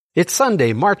It's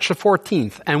Sunday, March the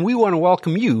 14th, and we want to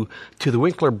welcome you to the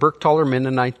Winkler Bergthaler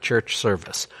Mennonite Church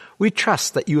service. We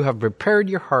trust that you have prepared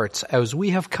your hearts as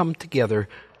we have come together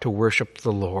to worship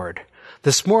the Lord.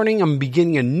 This morning I'm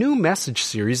beginning a new message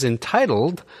series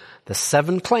entitled The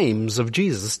 7 Claims of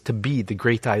Jesus to be the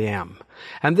Great I Am.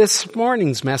 And this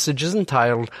morning's message is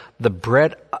entitled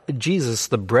Jesus,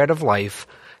 the Bread of Life,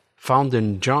 found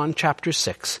in John chapter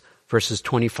 6. Verses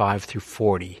 25 through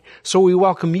 40. So we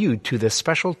welcome you to this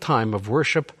special time of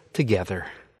worship together.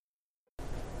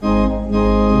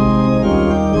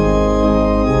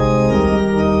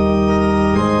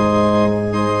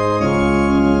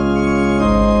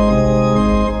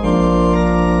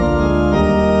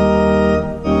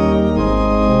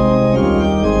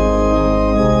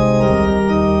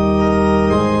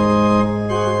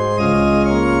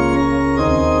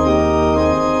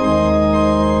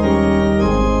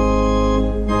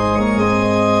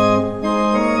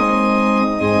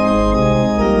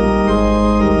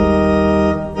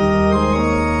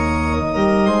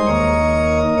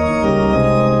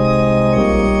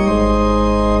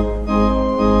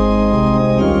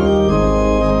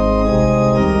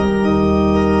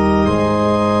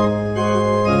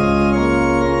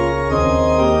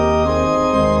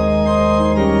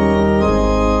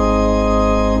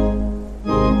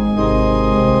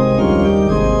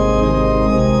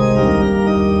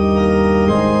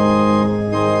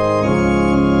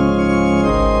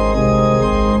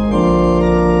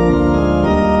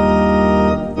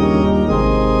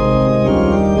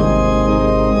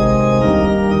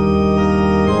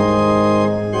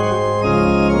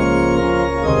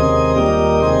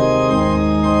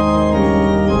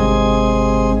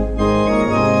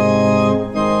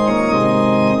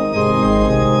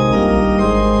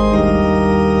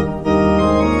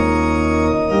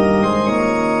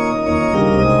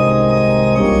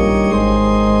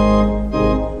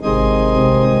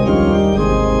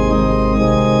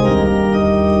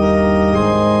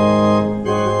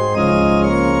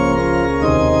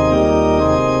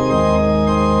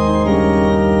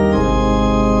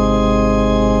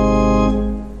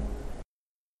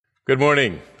 Good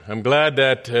morning. I'm glad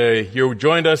that you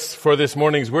joined us for this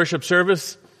morning's worship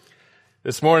service.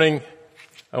 This morning,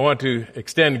 I want to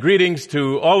extend greetings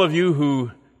to all of you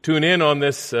who tune in on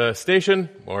this station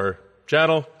or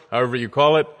channel, however you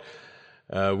call it.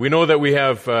 We know that we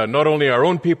have not only our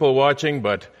own people watching,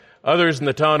 but others in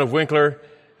the town of Winkler.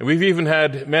 And we've even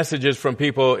had messages from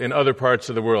people in other parts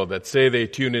of the world that say they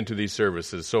tune into these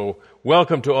services. So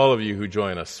welcome to all of you who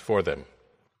join us for them.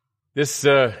 This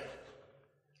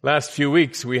last few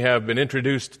weeks, we have been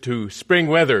introduced to spring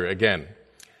weather again.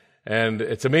 And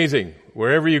it's amazing.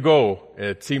 Wherever you go,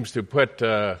 it seems to put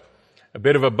a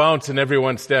bit of a bounce in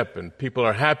everyone's step, and people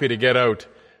are happy to get out.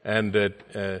 And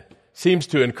it seems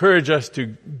to encourage us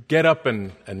to get up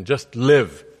and just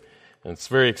live. And it's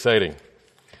very exciting.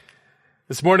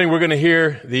 This morning, we're going to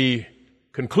hear the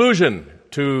conclusion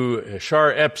to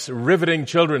Shar Epps' riveting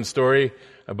children's story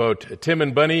about Tim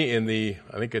and Bunny in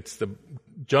I think it's the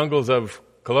jungles of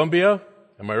Colombia,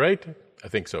 am I right? I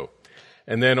think so.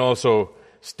 And then also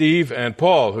Steve and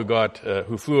Paul,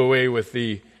 who flew away with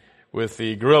the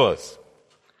gorillas.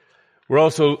 We're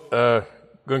also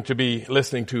going to be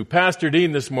listening to Pastor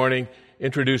Dean this morning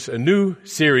introduce a new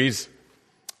series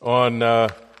on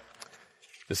the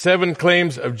 7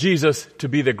 claims of Jesus to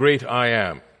be the great I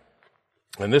am.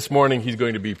 And this morning he's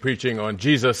going to be preaching on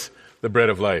Jesus, the bread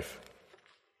of life.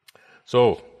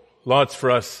 So, lots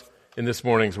for us in this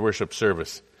morning's worship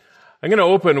service. I'm going to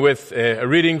open with a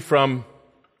reading from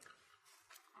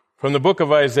the book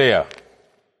of Isaiah,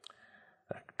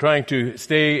 trying to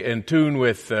stay in tune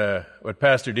with what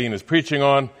Pastor Dean is preaching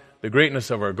on, the greatness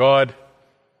of our God.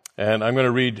 And I'm going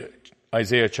to read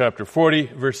Isaiah chapter 40,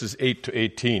 verses 8 to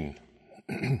 18.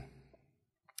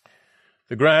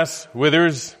 The grass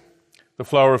withers, the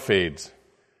flower fades,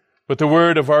 but the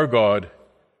word of our God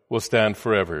will stand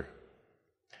forever.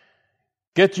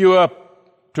 Get you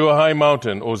up to a high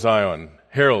mountain, O Zion,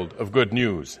 herald of good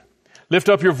news. Lift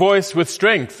up your voice with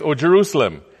strength, O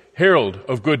Jerusalem, herald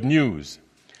of good news.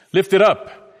 Lift it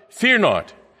up, fear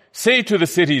not. Say to the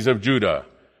cities of Judah,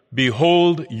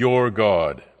 behold your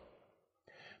God.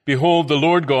 Behold, the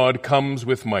Lord God comes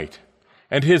with might,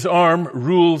 and his arm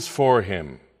rules for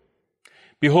him.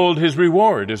 Behold, his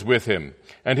reward is with him,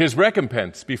 and his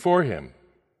recompense before him.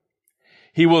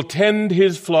 He will tend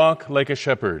his flock like a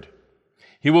shepherd.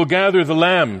 He will gather the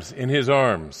lambs in his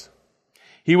arms.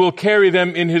 He will carry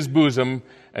them in his bosom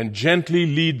and gently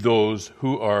lead those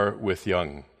who are with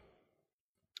young.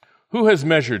 Who has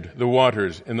measured the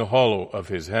waters in the hollow of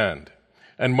his hand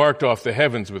and marked off the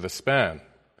heavens with a span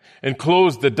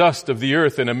enclosed the dust of the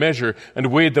earth in a measure, and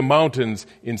weighed the mountains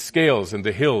in scales and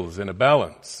the hills in a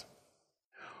balance?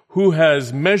 Who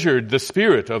has measured the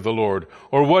Spirit of the Lord,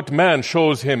 or what man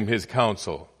shows him his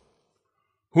counsel?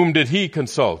 Whom did he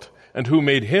consult, and who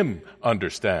made him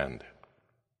understand?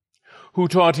 Who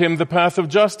taught him the path of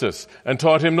justice, and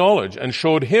taught him knowledge, and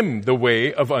showed him the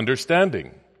way of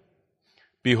understanding?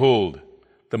 Behold,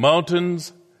 the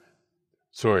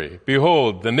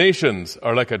nations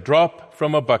are like a drop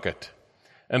from a bucket,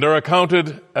 and are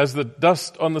accounted as the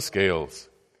dust on the scales.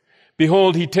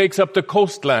 Behold, he takes up the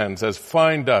coastlands as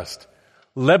fine dust.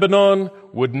 Lebanon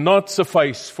would not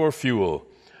suffice for fuel,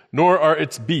 nor are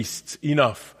its beasts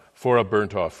enough for a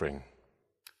burnt offering.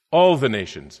 All the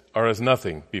nations are as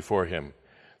nothing before him.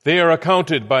 They are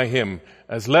accounted by him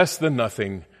as less than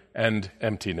nothing and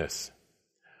emptiness.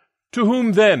 To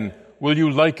whom then will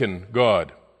you liken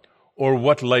God, or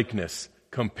what likeness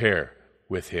compare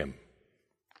with him?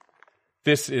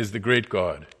 This is the great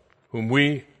God, whom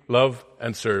we love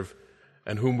and serve,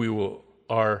 and whom we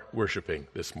are worshiping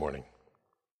this morning.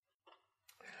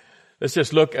 Let's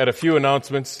just look at a few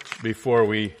announcements before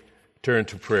we turn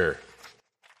to prayer.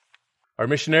 Our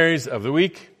missionaries of the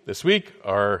week this week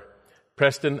are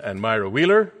Preston and Myra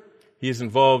Wheeler. He is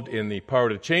involved in the Power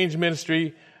to Change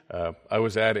ministry. I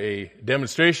was at a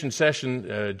demonstration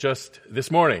session just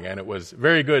this morning, and it was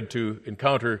very good to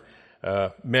encounter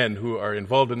men who are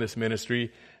involved in this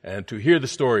ministry and to hear the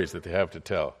stories that they have to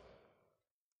tell.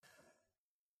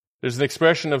 There's an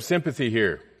expression of sympathy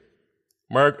here.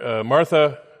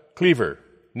 Martha Cleaver,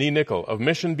 nee Nickel of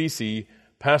Mission, BC,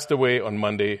 passed away on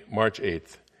Monday, March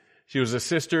 8th. She was a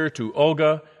sister to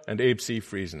Olga and Abe C.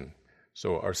 Friesen.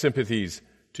 So our sympathies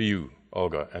to you,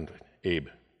 Olga and Abe.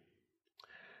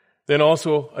 Then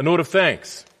also a note of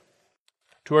thanks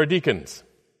to our deacons.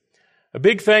 A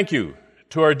big thank you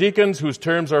to our deacons whose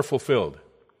terms are fulfilled.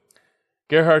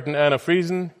 Gerhard and Anna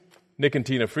Friesen, Nick and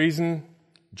Tina Friesen,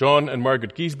 John and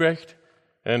Margaret Giesbrecht,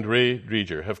 and Ray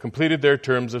Drieger have completed their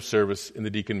terms of service in the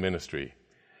deacon ministry.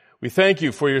 We thank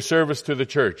you for your service to the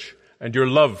church and your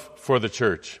love for the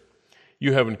church.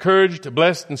 You have encouraged,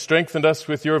 blessed, and strengthened us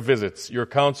with your visits, your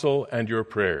counsel, and your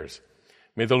prayers.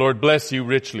 May the Lord bless you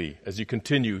richly as you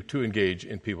continue to engage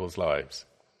in people's lives.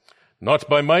 Not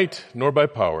by might nor by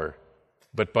power,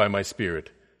 but by my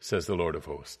Spirit, says the Lord of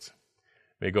hosts.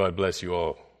 May God bless you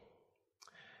all.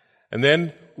 And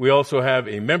then we also have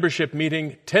a membership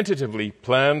meeting tentatively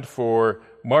planned for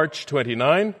March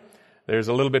 29. There's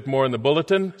a little bit more in the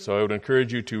bulletin, so I would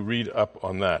encourage you to read up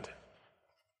on that.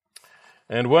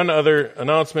 And one other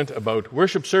announcement about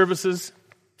worship services.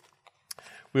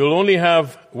 We will only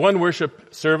have one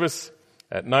worship service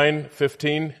at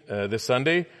 9:15 this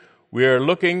Sunday. We are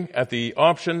looking at the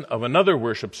option of another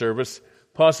worship service,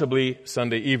 possibly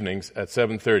Sunday evenings at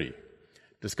 7:30.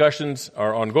 Discussions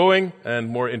are ongoing, and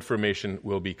more information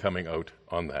will be coming out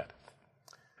on that.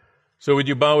 So would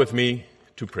you bow with me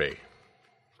to pray?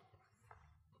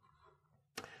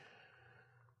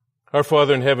 Our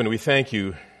Father in heaven, we thank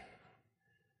you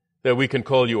that we can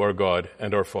call you our God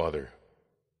and our Father.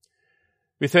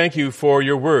 We thank you for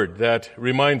your word that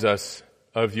reminds us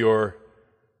of your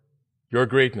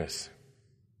greatness.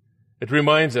 It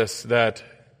reminds us that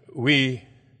we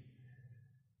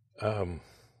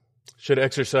should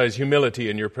exercise humility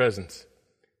in your presence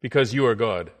because you are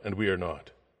God and we are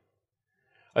not.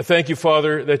 I thank you,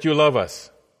 Father, that you love us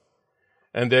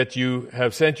and that you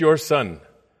have sent your Son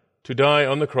to die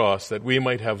on the cross that we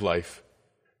might have life,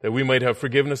 that we might have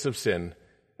forgiveness of sin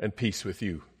and peace with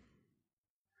you.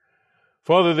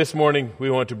 Father, this morning we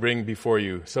want to bring before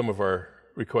you some of our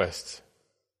requests.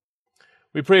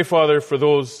 We pray, Father, for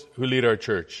those who lead our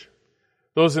church,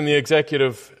 those in the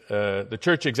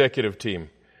church executive team.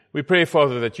 We pray,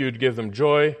 Father, that you'd give them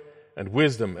joy and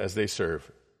wisdom as they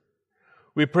serve.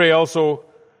 We pray also,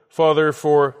 Father,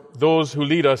 for those who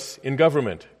lead us in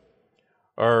government,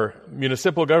 our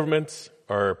municipal governments,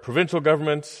 our provincial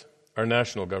governments, our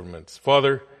national governments.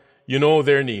 Father, you know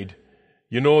their need.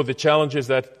 You know the challenges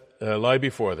that lie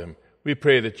before them. We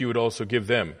pray that you would also give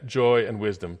them joy and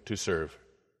wisdom to serve.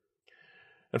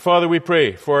 And Father, we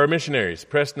pray for our missionaries,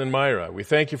 Preston and Myra. We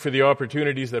thank you for the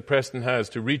opportunities that Preston has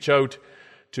to reach out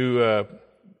to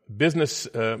business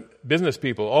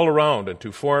people all around and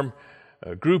to form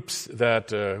groups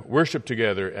that worship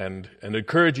together and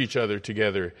encourage each other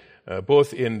together,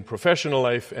 both in professional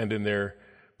life and in their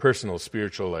personal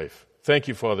spiritual life. Thank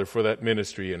you, Father, for that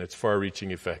ministry and its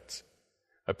far-reaching effects.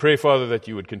 I pray, Father, that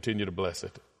you would continue to bless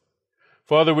it.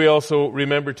 Father, we also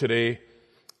remember today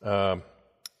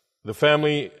the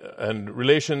family and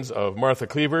relations of Martha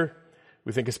Cleaver.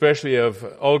 We think especially of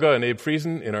Olga and Abe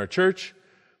Friesen in our church.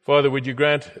 Father, would you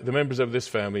grant the members of this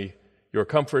family your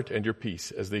comfort and your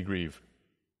peace as they grieve.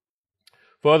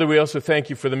 Father, we also thank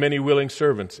you for the many willing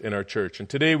servants in our church. And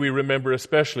today we remember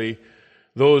especially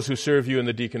those who serve you in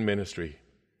the deacon ministry.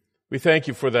 We thank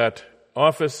you for that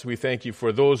office. We thank you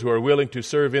for those who are willing to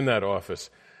serve in that office.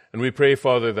 And we pray,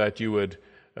 Father, that you would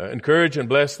encourage and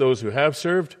bless those who have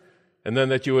served, and then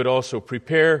that you would also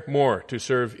prepare more to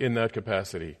serve in that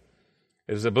capacity.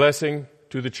 It is a blessing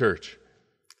to the church.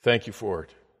 Thank you for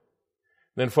it.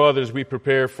 Then, Father, as we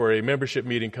prepare for a membership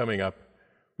meeting coming up,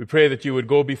 we pray that you would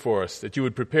go before us, that you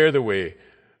would prepare the way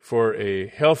for a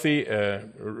healthy,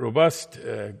 robust,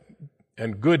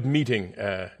 and good meeting,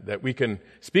 that we can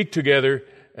speak together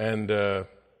and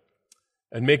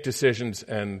make decisions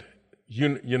and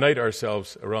unite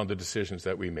ourselves around the decisions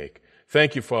that we make.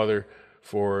 Thank you, Father,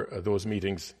 for those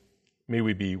meetings. May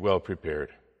we be well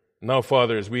prepared. Now,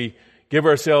 Father, as we give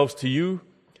ourselves to you,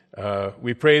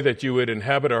 we pray that you would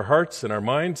inhabit our hearts and our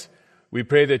minds. We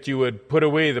pray that you would put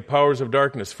away the powers of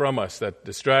darkness from us that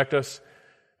distract us.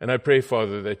 And I pray,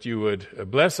 Father, that you would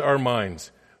bless our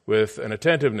minds with an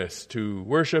attentiveness to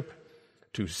worship,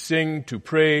 to sing, to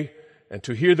pray, and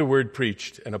to hear the word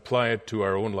preached and apply it to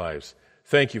our own lives.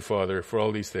 Thank you, Father, for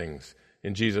all these things.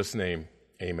 In Jesus' name,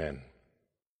 amen.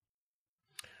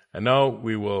 And now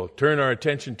we will turn our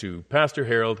attention to Pastor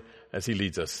Harold as he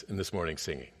leads us in this morning's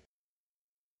singing.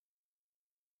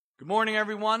 Good morning,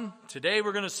 everyone. Today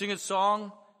we're going to sing a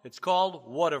song. It's called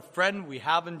What a Friend We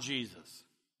Have in Jesus.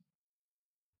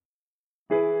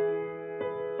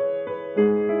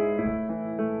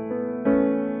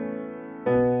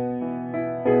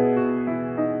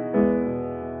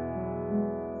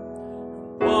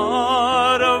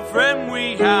 What a friend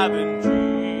we have in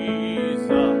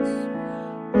Jesus.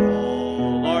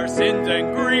 All our sins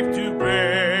and grief to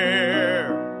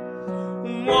bear.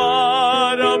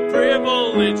 What a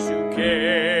privilege to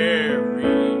carry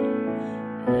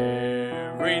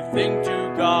everything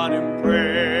to God in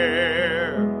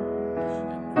prayer.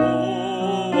 And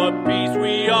oh, what peace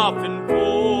we often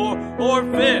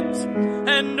forfeit,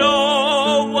 and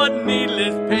oh, what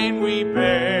needless pain we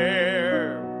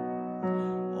bear.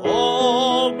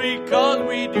 All because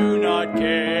we do not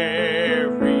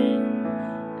carry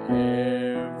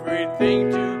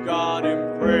everything to God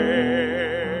in prayer.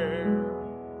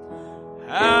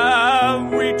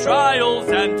 Have we trials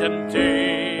and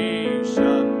temptation?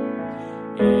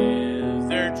 Is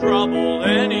there trouble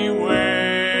anywhere?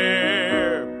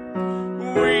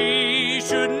 We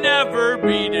should never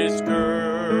be discouraged.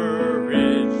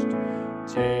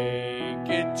 Take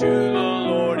it to the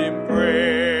Lord in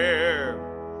prayer.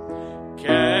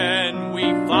 Can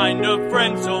we find a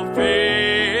friend so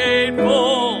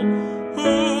faithful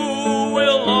who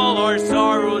will all our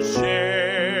sorrows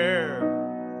share?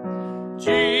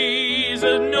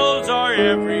 Jesus knows our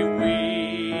every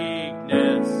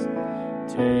weakness.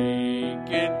 Take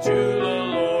it to the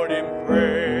Lord in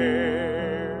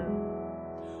prayer.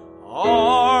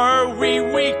 Are we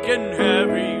weak and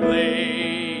heavy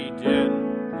laden,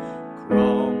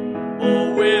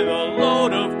 crumble with a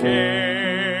load of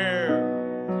care?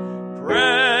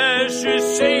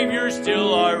 Precious Savior,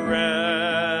 still our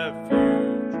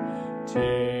refuge.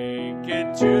 Take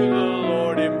it to the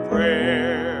Lord in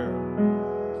prayer.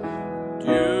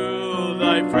 Do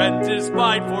thy friends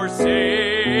despite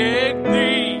forsake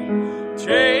thee?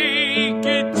 Take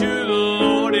it to the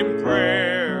Lord in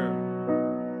prayer.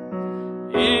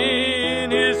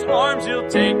 In his arms he'll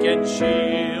take and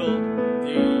shield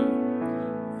thee.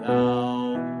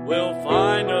 Thou wilt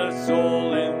find a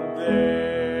soul in there.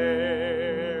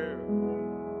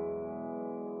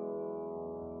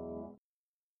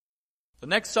 The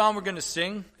next song we're going to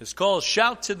sing is called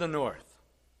Shout to the North.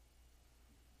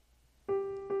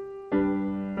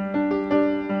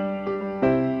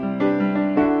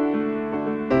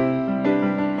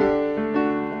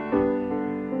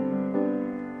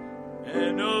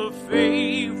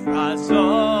 Rise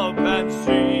up and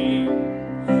sing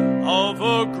of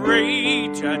a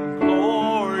great and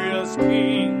glorious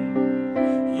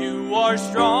King. You are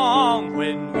strong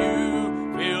when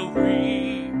you feel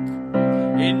weak,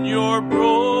 in your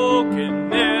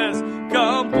brokenness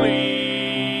complete.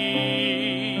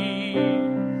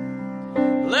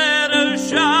 Let us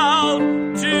shout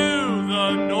to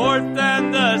the north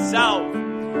and the south,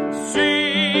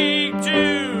 sing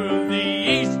to the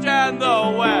east and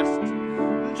the west.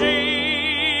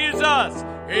 Jesus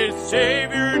is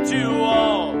Savior to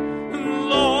all,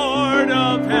 Lord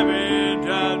of heaven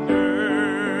and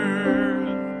earth.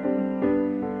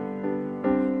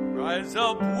 Rise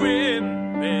up,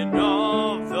 women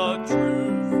of the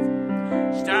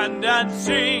truth, stand and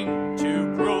sing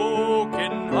to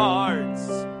broken hearts.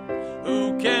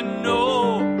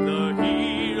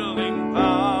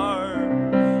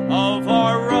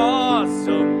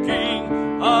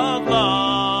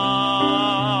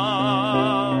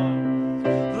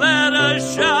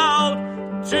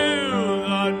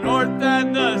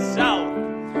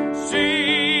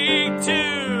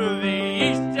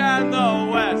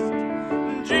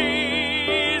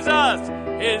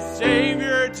 is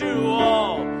Savior to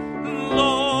all,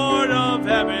 Lord of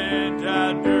heaven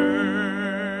and earth.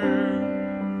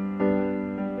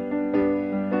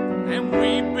 And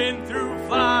we've been through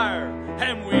fire,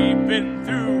 and we've been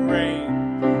through rain.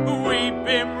 We've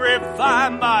been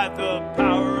refined by the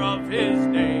power of His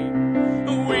name.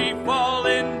 We've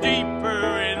fallen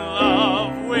deeper in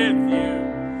love with you,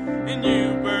 and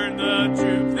you burn the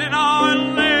truth in our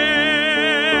lips.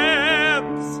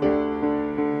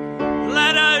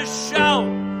 Let us shout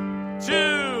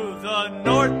to the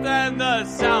north and the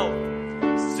south,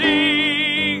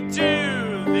 sing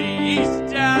to the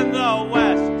east and the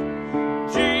west.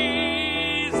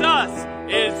 Jesus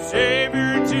is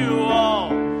Savior to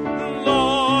all,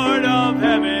 Lord of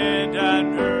heaven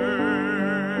and earth.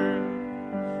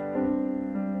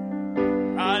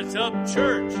 Rise up,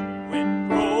 church, with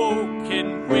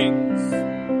broken wings.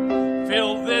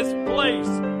 Fill this place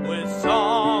with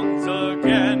songs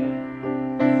again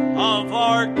of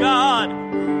our God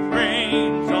who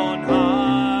reigns on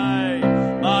high.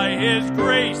 By His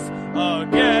grace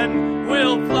again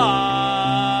we'll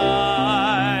fly.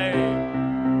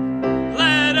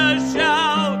 Let us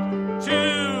shout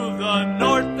to the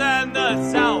north and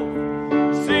the south,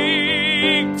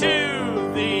 sing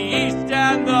to the east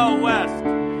and the west.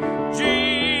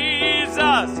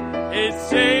 Jesus is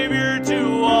Savior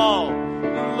to all,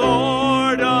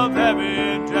 Lord of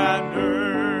heaven and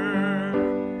earth.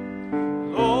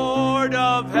 Lord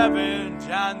of heaven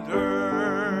and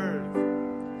earth.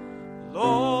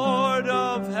 Lord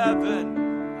of heaven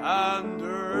and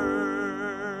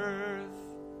earth.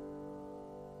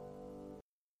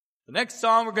 The next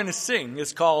song we're going to sing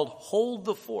is called Hold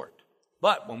the Fort.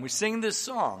 But when we sing this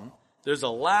song, there's a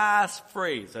last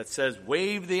phrase that says,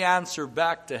 wave the answer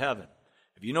back to heaven.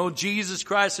 If you know Jesus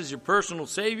Christ as your personal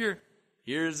Savior,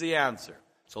 here's the answer.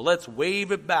 So let's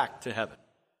wave it back to heaven.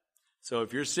 So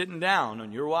if you're sitting down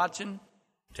and you're watching,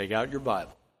 take out your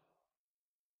Bible.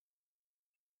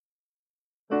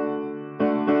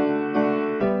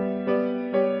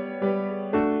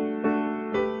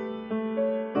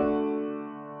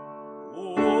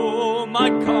 Oh, my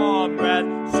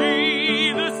comrade,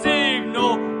 see the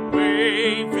signal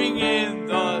waving in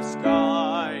the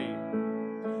sky.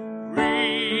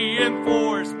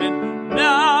 Reinforcement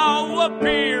now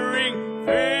appearing,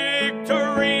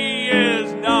 victory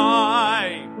is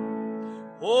nigh.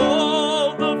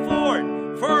 Hold the fort,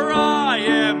 for I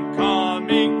am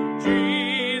coming.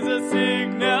 Jesus,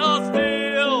 signal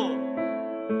still.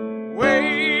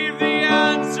 Wave the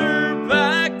answer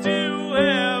back to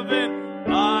heaven.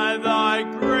 By thy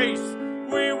grace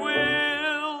we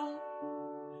will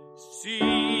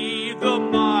see the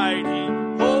mighty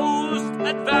host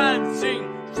advancing,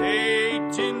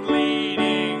 Satan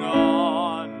leading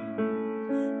on.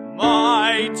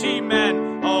 Mighty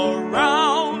men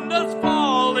around us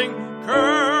falling,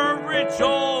 courage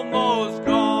almost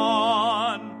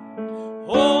gone.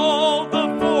 Hold the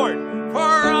fort, for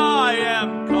I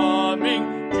am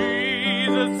coming.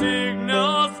 Jesus,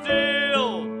 signal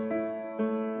still.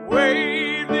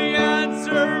 Wave the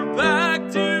answer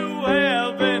back to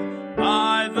heaven.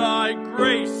 By thy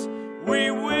grace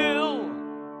we will.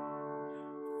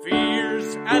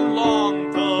 Fierce and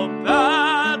long the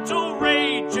battle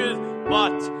rages,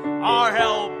 but our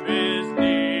help is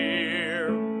near.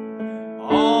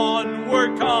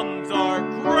 Onward comes our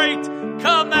great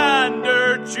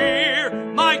commander. Cheer,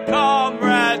 my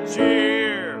comrade,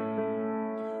 cheer.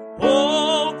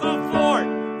 Hold the fort,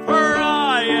 for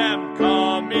I am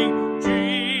coming.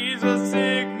 Jesus,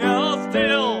 signal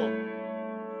still.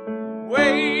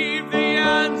 Wave the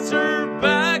answer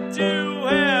back to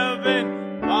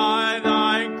heaven. By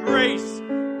thy grace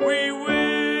we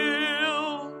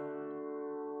will.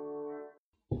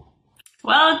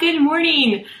 Well, good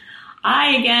morning.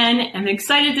 I, again, am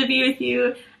excited to be with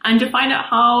you and to find out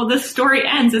how the story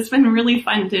ends. It's been really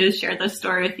fun to share this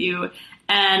story with you.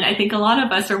 And I think a lot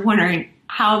of us are wondering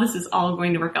how this is all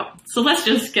going to work out. So let's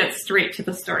just get straight to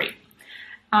the story.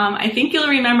 I think you'll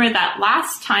remember that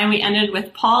last time we ended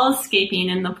with Paul escaping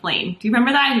in the plane. Do you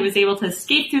remember that? He was able to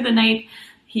escape through the night.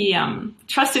 He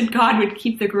trusted God would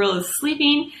keep the guerrillas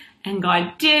sleeping, and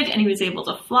God did, and he was able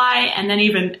to fly and then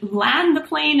even land the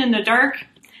plane in the dark,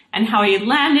 and how he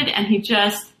landed, and he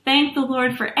just thanked the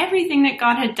Lord for everything that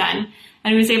God had done,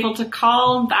 and he was able to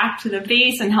call back to the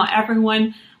base, and how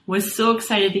everyone was so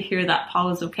excited to hear that Paul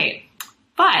was okay.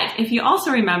 But if you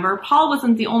also remember, Paul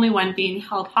wasn't the only one being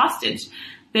held hostage.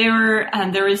 There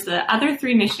was the other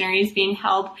 3 missionaries being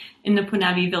held in the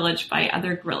Punavi village by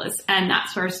other guerrillas, and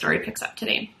that's where our story picks up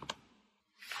today.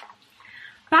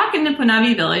 Back in the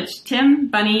Punavi village, Tim,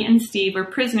 Bunny, and Steve were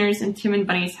prisoners in Tim and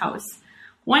Bunny's house.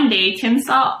 One day, Tim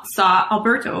saw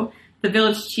Alberto, the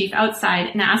village chief, outside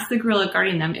and asked the gorilla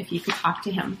guarding them if he could talk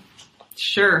to him.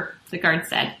 Sure, the guard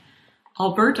said.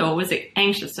 Alberto was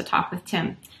anxious to talk with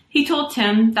Tim. He told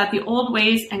Tim that the old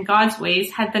ways and God's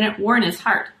ways had been at war in his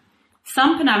heart.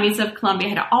 Some Punavis of Colombia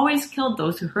had always killed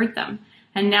those who hurt them,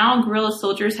 and now guerrilla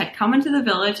soldiers had come into the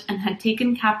village and had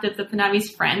taken captive the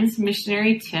Punavis' friends,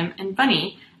 missionary Tim and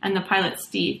Bunny, and the pilot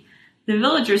Steve. The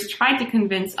villagers tried to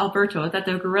convince Alberto that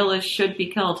the guerrillas should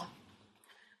be killed.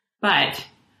 But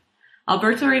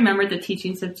Alberto remembered the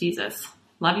teachings of Jesus.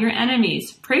 Love your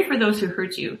enemies. Pray for those who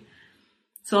hurt you.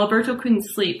 So Alberto couldn't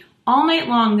sleep. All night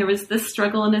long there was this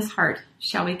struggle in his heart.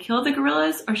 Shall we kill the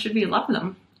guerrillas or should we love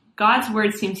them? God's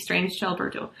word seemed strange to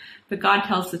Alberto, but God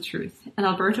tells the truth, and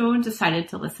Alberto decided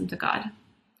to listen to God.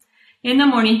 In the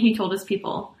morning he told his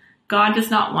people, God does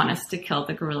not want us to kill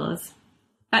the guerrillas.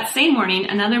 That same morning,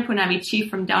 another Punavi chief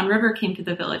from downriver came to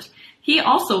the village. He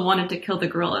also wanted to kill the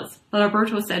guerrillas, but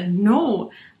Alberto said,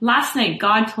 no, last night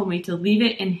God told me to leave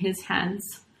it in his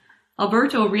hands.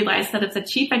 Alberto realized that if the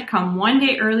chief had come one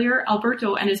day earlier,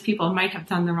 Alberto and his people might have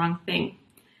done the wrong thing.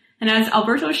 And as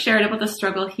Alberto shared about the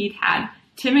struggle he'd had,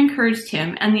 Tim encouraged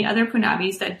him and the other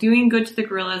Punavis that doing good to the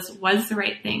guerrillas was the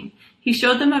right thing. He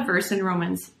showed them a verse in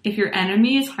Romans, if your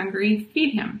enemy is hungry,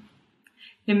 feed him.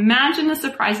 Imagine the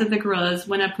surprise of the guerrillas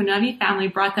when a Punavi family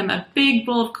brought them a big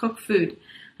bowl of cooked food.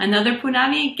 Another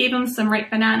Punavi gave them some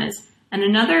ripe bananas, and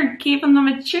another gave them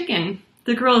a chicken.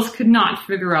 The guerrillas could not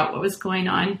figure out what was going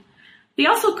on. They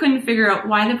also couldn't figure out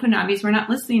why the Punavis were not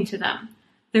listening to them.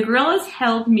 The guerrillas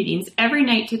held meetings every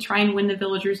night to try and win the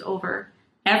villagers over.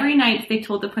 Every night they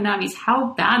told the Punavis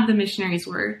how bad the missionaries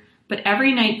were, but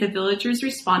every night the villagers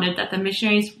responded that the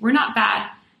missionaries were not bad,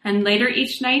 and later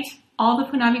each night, all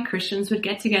the Punavi Christians would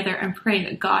get together and pray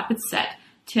that God would set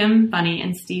Tim, Bunny,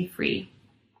 and Steve free.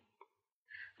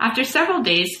 After several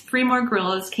days, 3 more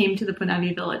guerrillas came to the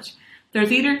Punavi village. Their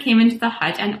leader came into the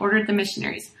hut and ordered the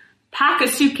missionaries, pack a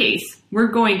suitcase, we're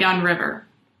going downriver.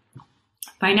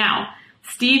 By now,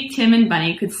 Steve, Tim, and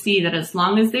Bunny could see that as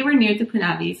long as they were near the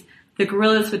Punavis, the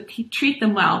guerrillas would treat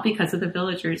them well because of the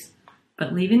villagers.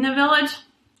 But leaving the village?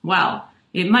 Well,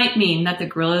 it might mean that the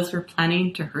guerrillas were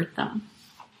planning to hurt them.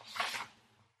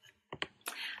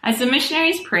 As the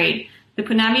missionaries prayed, the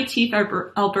Punavi chief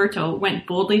Alberto went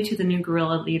boldly to the new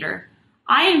guerrilla leader.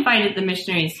 I invited the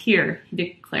missionaries here, he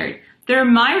declared. They're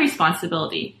my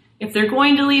responsibility. If they're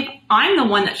going to leave, I'm the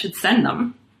one that should send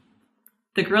them.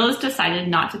 The guerrillas decided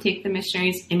not to take the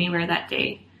missionaries anywhere that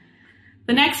day.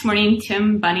 The next morning,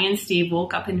 Tim, Bunny, and Steve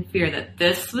woke up in fear that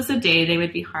this was the day they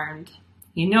would be harmed.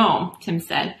 You know, Tim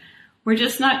said, we're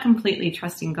just not completely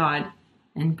trusting God.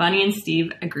 And Bunny and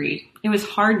Steve agreed. It was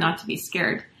hard not to be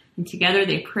scared. And together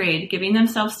they prayed, giving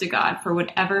themselves to God for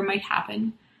whatever might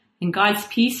happen. And God's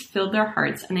peace filled their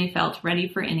hearts and they felt ready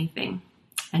for anything.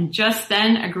 And just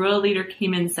then a guerrilla leader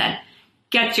came in and said,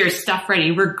 get your stuff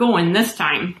ready, we're going this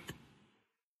time.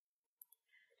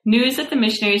 News that the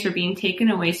missionaries were being taken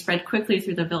away spread quickly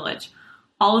through the village.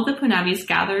 All of the Punavis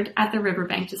gathered at the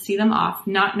riverbank to see them off,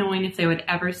 not knowing if they would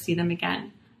ever see them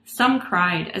again. Some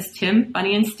cried as Tim,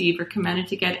 Bunny, and Steve were commanded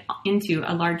to get into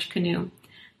a large canoe.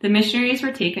 The missionaries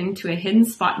were taken to a hidden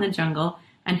spot in the jungle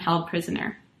and held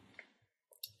prisoner.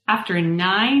 After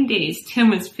 9 days,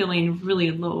 Tim was feeling really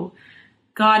low.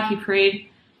 God, he prayed,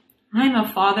 I'm a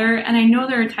father, and I know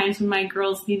there are times when my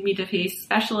girls need me to pay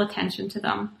special attention to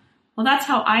them. Well, that's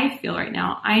how I feel right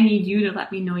now. I need you to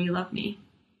let me know you love me.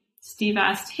 Steve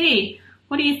asked, hey,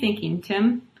 what are you thinking,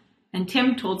 Tim? And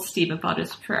Tim told Steve about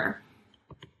his prayer.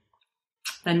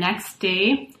 The next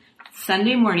day,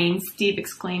 Sunday morning, Steve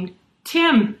exclaimed,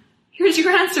 Tim, here's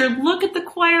your answer. Look at the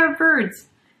choir of birds.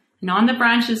 And on the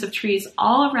branches of trees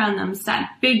all around them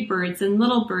sat big birds and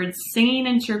little birds singing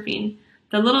and chirping.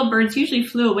 The little birds usually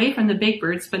flew away from the big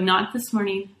birds, but not this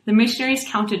morning. The missionaries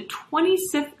counted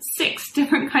 26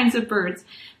 different kinds of birds,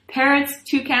 parrots,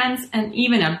 toucans, and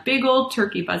even a big old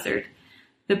turkey buzzard.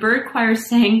 The bird choir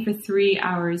sang for 3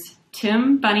 hours.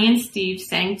 Tim, Bunny, and Steve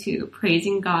sang too,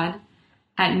 praising God.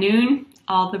 At noon,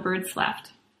 all the birds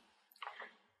left.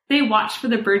 They watched for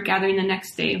the bird gathering the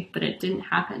next day, but it didn't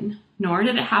happen. Nor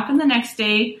did it happen the next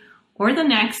day or the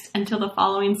next until the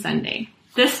following Sunday.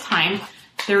 This time,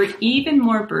 there were even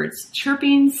more birds,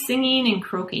 chirping, singing, and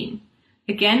croaking.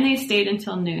 Again, they stayed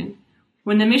until noon.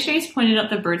 When the missionaries pointed out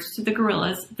the birds to the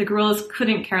guerrillas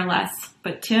couldn't care less.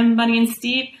 But Tim, Bunny, and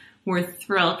Steve were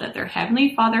thrilled that their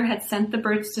Heavenly Father had sent the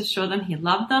birds to show them He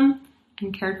loved them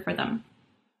and cared for them.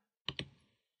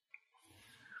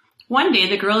 One day,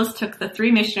 the guerrillas took the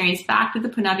 3 missionaries back to the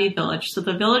Punavi village so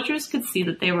the villagers could see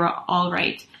that they were all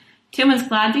right. Tim was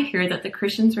glad to hear that the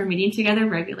Christians were meeting together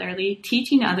regularly,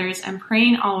 teaching others, and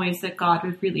praying always that God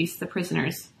would release the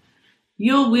prisoners.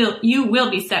 You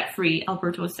will be set free,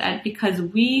 Alberto said, because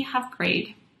we have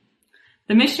prayed.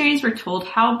 The missionaries were told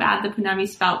how bad the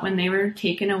Punavis felt when they were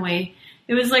taken away.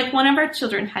 It was like one of our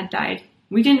children had died.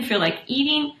 We didn't feel like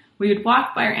eating. We would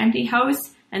walk by our empty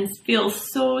house and feel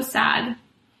so sad.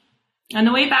 On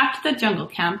the way back to the jungle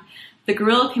camp, the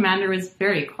guerrilla commander was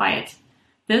very quiet.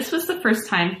 This was the first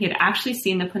time he had actually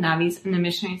seen the Punavis and the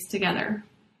missionaries together.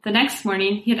 The next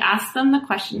morning, he had asked them the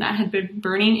question that had been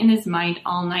burning in his mind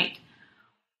all night.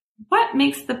 What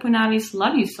makes the Punavis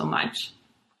love you so much?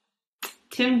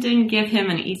 Tim didn't give him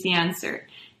an easy answer.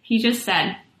 He just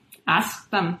said, ask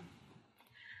them.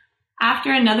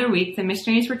 After another week, the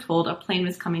missionaries were told a plane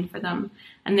was coming for them,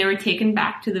 and they were taken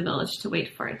back to the village to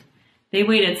wait for it. They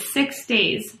waited 6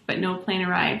 days, but no plane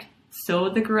arrived, so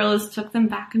the guerrillas took them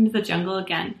back into the jungle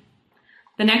again.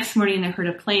 The next morning, they heard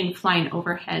a plane flying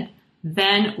overhead.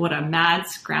 Then, what a mad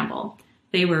scramble.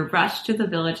 They were rushed to the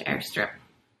village airstrip.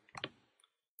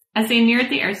 As they neared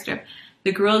the airstrip,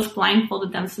 the guerrillas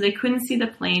blindfolded them so they couldn't see the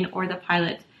plane or the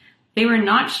pilot. They were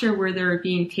not sure where they were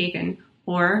being taken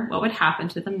or what would happen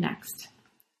to them next.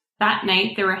 That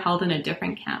night, they were held in a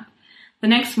different camp. The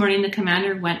next morning, the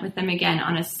commander went with them again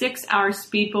on a 6-hour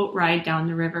speedboat ride down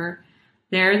the river.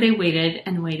 There they waited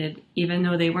and waited, even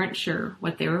though they weren't sure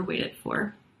what they were waited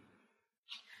for.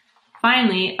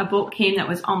 Finally, a boat came that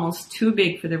was almost too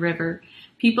big for the river.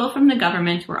 People from the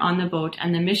government were on the boat,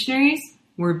 and the missionaries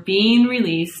were being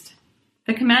released.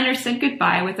 The commander said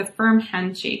goodbye with a firm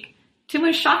handshake. Tim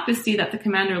was shocked to see that the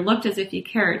commander looked as if he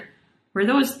cared. Were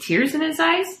those tears in his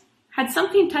eyes? Had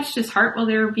something touched his heart while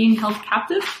they were being held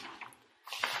captive?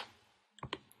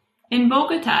 In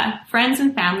Bogota, friends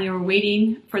and family were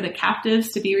waiting for the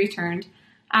captives to be returned.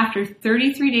 After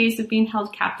 33 days of being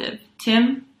held captive,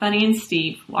 Tim, Bunny, and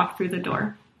Steve walked through the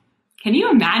door. Can you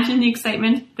imagine the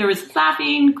excitement? There was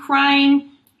laughing,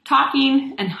 crying,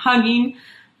 talking, and hugging,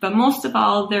 but most of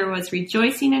all, there was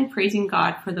rejoicing and praising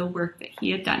God for the work that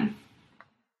he had done.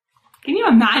 Can you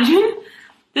imagine?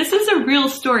 This is a real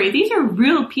story. These are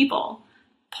real people.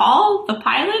 Paul, the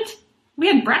pilot, we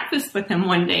had breakfast with him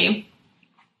one day.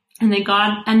 And the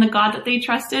God that they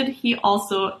trusted, he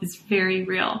also is very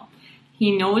real.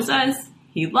 He knows us.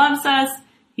 He loves us.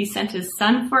 He sent his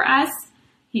son for us.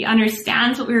 He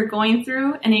understands what we were going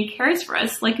through, and he cares for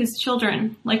us like his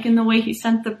children, like in the way he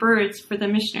sent the birds for the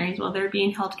missionaries while they're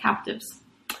being held captives.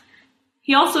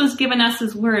 He also has given us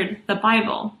his word, the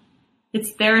Bible.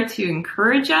 It's there to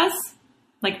encourage us,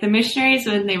 like the missionaries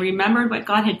when they remembered what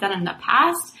God had done in the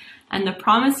past and the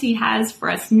promise he has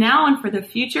for us now and for the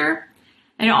future.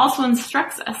 And it also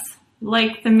instructs us,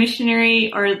 like the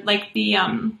missionary or like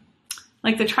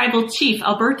the tribal chief,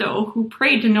 Alberto, who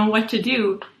prayed to know what to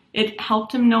do. It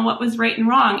helped him know what was right and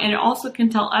wrong, and it also can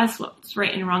tell us what's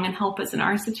right and wrong and help us in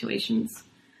our situations.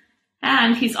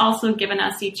 And he's also given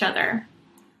us each other.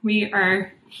 We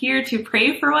are here to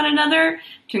pray for one another,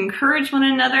 to encourage one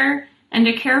another, and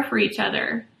to care for each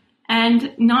other.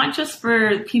 And not just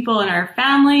for people in our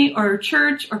family or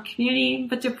church or community,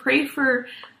 but to pray for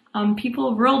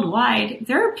people worldwide.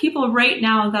 There are people right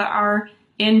now that are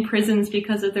in prisons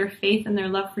because of their faith and their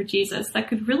love for Jesus that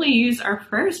could really use our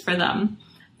prayers for them.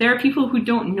 There are people who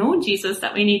don't know Jesus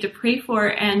that we need to pray for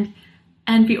and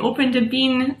be open to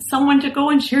being someone to go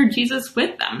and share Jesus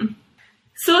with them.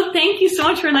 So thank you so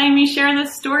much for letting me share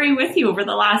this story with you over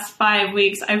the last 5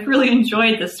 weeks. I've really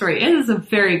enjoyed this story. It is a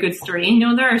very good story. You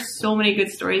know, there are so many good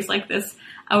stories like this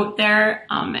out there,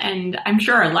 and I'm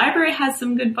sure our library has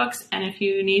some good books, and if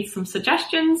you need some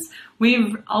suggestions,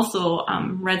 we've also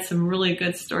read some really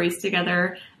good stories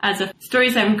together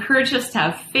stories that encourage us to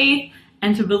have faith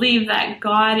and to believe that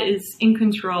God is in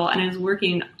control and is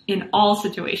working in all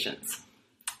situations.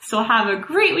 So have a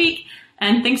great week,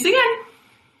 and thanks again.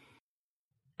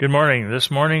 Good morning. This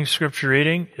morning's scripture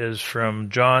reading is from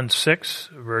John 6,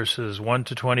 verses 1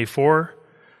 to 24.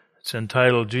 It's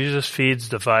entitled, Jesus Feeds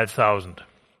the 5,000.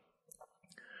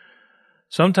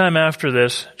 Sometime after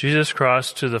this, Jesus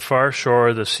crossed to the far shore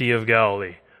of the Sea of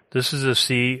Galilee. This is the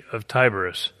Sea of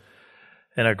Tiberias.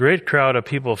 And a great crowd of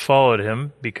people followed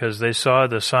him because they saw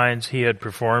the signs he had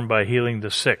performed by healing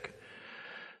the sick.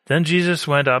 Then Jesus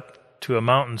went up to a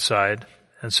mountainside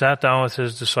and sat down with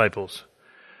his disciples.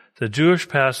 The Jewish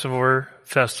Passover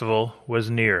festival was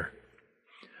near.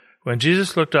 When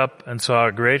Jesus looked up and saw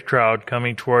a great crowd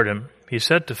coming toward him, he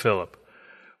said to Philip,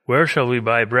 "Where shall we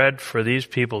buy bread for these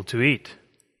people to eat?"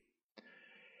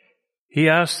 He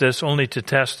asked this only to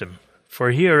test him,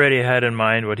 for he already had in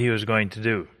mind what he was going to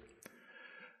do.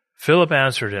 Philip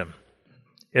answered him,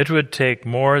 It would take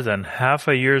more than half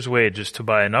a year's wages to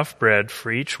buy enough bread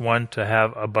for each one to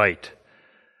have a bite.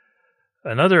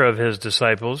 Another of his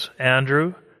disciples,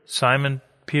 Andrew, Simon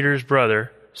Peter's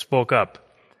brother, spoke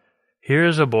up. "Here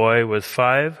is a boy with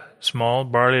 5 small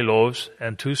barley loaves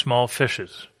and 2 small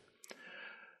fishes.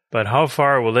 But how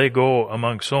far will they go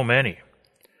among so many?"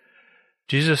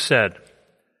 Jesus said,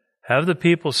 "Have the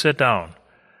people sit down."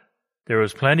 There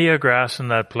was plenty of grass in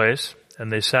that place,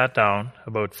 and they sat down.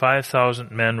 About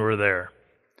 5,000 men were there.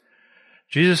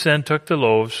 Jesus then took the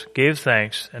loaves, gave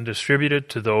thanks, and distributed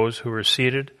to those who were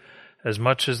seated as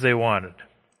much as they wanted.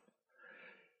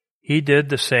 He did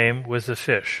the same with the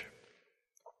fish.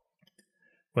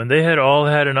 When they had all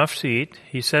had enough to eat,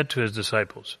 he said to his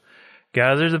disciples,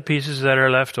 "Gather the pieces that are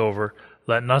left over,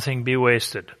 let nothing be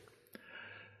wasted."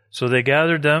 So they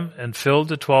gathered them and filled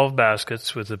the 12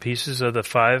 baskets with the pieces of the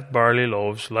 5 barley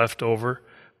loaves left over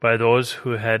by those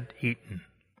who had eaten.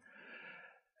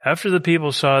 After the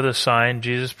people saw the sign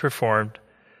Jesus performed,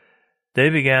 they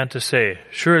began to say,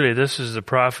 "Surely this is the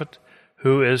prophet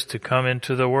who is to come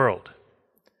into the world."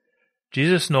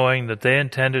 Jesus, knowing that they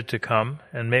intended to come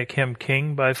and make him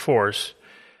king by force,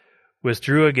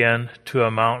 withdrew again to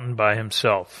a mountain by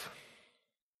himself.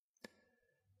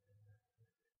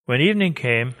 When evening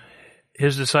came,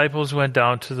 his disciples went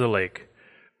down to the lake,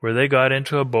 where they got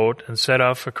into a boat and set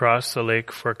off across the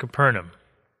lake for Capernaum.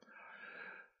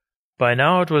 By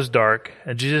now it was dark,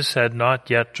 and Jesus had not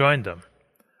yet joined them.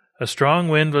 A strong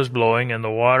wind was blowing, and the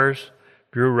waters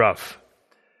grew rough.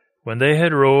 When they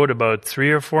had rowed about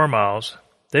 3 or 4 miles,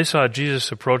 they saw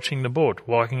Jesus approaching the boat,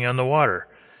 walking on the water,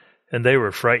 and they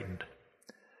were frightened.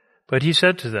 But he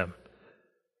said to them,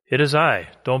 "It is I,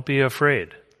 don't be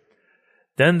afraid."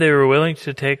 Then they were willing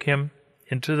to take him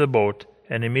into the boat,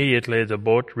 and immediately the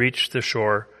boat reached the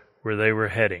shore where they were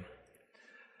heading.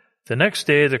 The next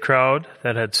day the crowd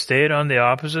that had stayed on the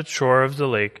opposite shore of the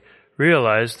lake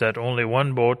realized that only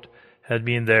one boat had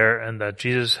been there and that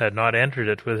Jesus had not entered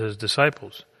it with his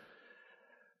disciples,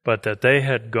 but that they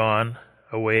had gone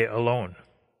away alone.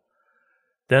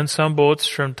 Then some boats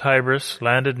from Tiberias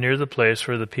landed near the place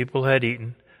where the people had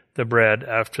eaten the bread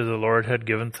after the Lord had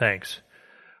given thanks.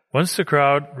 Once the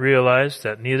crowd realized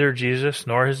that neither Jesus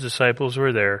nor his disciples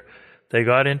were there, they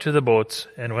got into the boats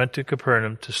and went to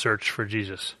Capernaum to search for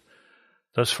Jesus.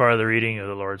 Thus far the reading of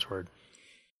the Lord's Word.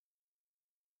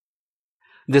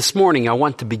 This morning I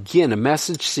want to begin a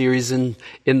message series in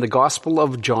the Gospel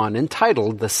of John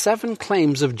entitled The 7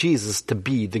 Claims of Jesus to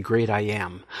Be the Great I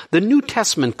Am. The New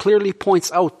Testament clearly points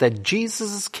out that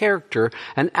Jesus' character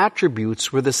and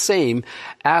attributes were the same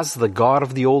as the God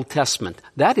of the Old Testament.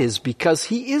 That is because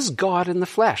he is God in the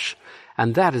flesh.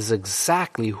 And that is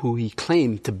exactly who he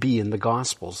claimed to be in the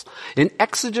Gospels. In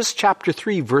Exodus chapter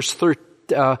 3, verse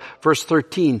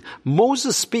 13,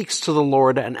 Moses speaks to the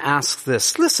Lord and asks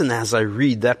this. Listen as I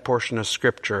read that portion of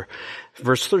Scripture.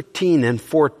 Verse 13 and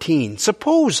 14.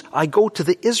 "Suppose I go to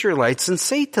the Israelites and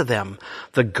say to them,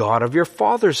 'The God of your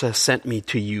fathers has sent me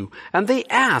to you.' And they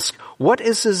ask, 'What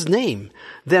is his name?'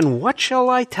 Then what shall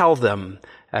I tell them?'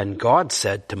 And God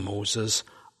said to Moses,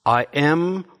 'I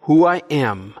am who I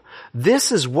am.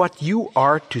 This is what you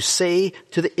are to say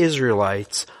to the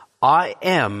Israelites. I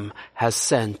am has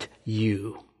sent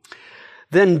you."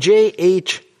 Then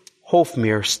J.H.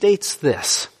 Hofmeyr states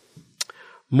this.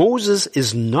 Moses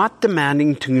is not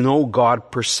demanding to know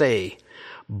God per se,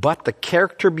 but the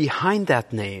character behind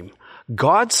that name.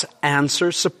 God's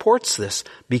answer supports this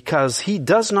because he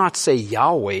does not say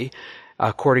Yahweh,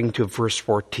 according to verse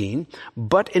 14,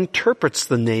 but interprets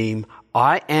the name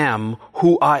I am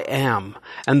who I am.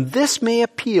 And this may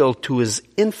appeal to his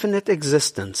infinite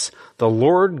existence, the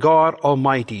Lord God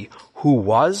Almighty, who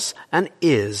was and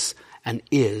is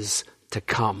to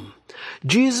come.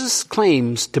 Jesus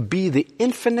claims to be an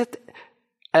infinite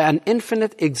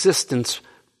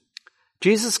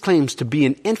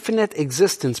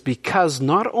existence because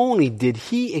not only did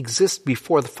he exist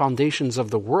before the foundations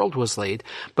of the world was laid,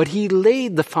 but he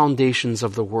laid the foundations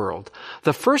of the world.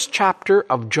 The first chapter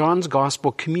of John's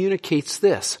Gospel communicates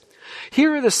this.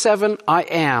 Here are the 7 I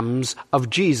ams of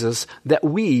Jesus that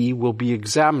we will be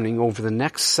examining over the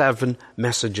next 7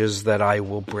 messages that I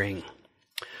will bring.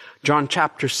 John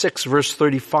chapter 6 verse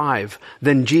 35,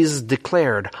 then Jesus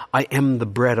declared, I am the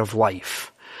bread of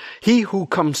life. He who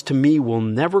comes to me will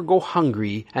never go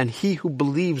hungry, and he who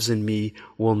believes in me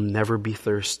will never be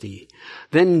thirsty.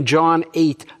 Then John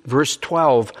 8 verse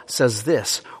 12 says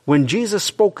this, when Jesus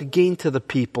spoke again to the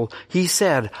people, he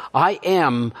said, I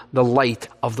am the light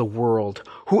of the world.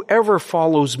 Whoever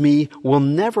follows me will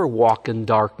never walk in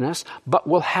darkness, but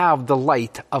will have the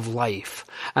light of life.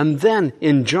 And then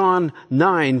in John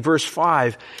 9 verse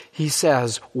 5, he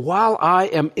says, while I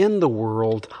am in the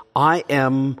world, I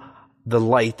am the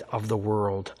light of the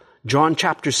world. John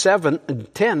chapter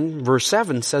 10 verse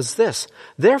 7 says this,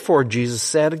 therefore Jesus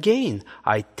said again,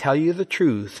 I tell you the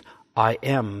truth, I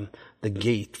am the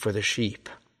gate for the sheep.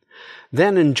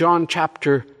 Then in John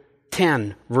chapter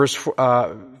 10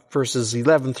 verses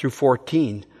 11 through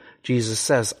 14, Jesus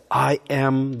says, I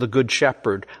am the good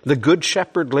shepherd. The good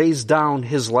shepherd lays down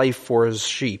his life for his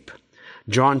sheep.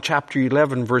 John chapter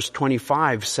 11 verse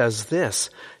 25 says this,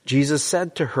 Jesus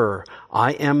said to her,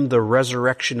 I am the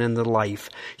resurrection and the life.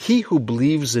 He who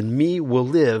believes in me will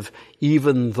live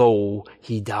even though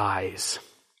he dies.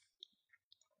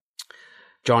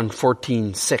 John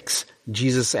 14:6,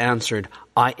 Jesus answered,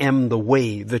 I am the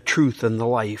way, the truth, and the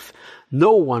life.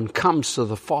 No one comes to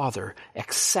the Father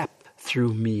except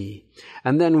through me.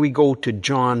 And then we go to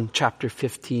John chapter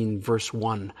 15, verse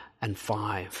 1 and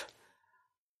 5.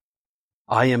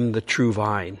 I am the true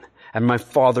vine, and my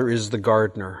Father is the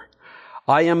gardener.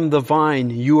 I am the vine,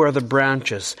 you are the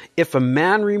branches. If a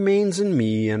man remains in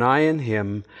me and I in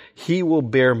him, he will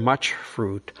bear much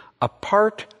fruit.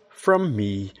 Apart from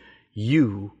me,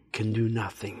 you can do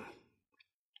nothing.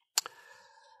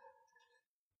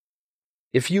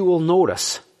 If you will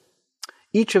notice,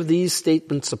 each of these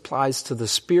statements applies to the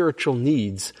spiritual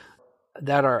needs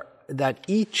that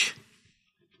each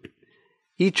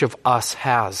of us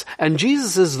has. And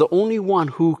Jesus is the only one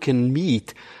who can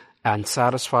meet and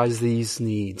satisfies these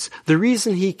needs. The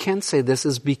reason he can say this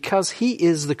is because he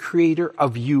is the creator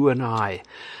of you and I.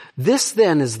 This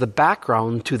then is the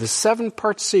background to the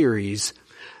 7-part series.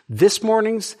 This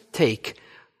morning's take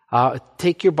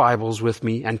your Bibles with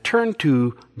me and turn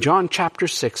to John chapter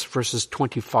 6 verses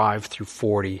 25 through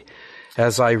 40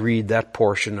 as I read that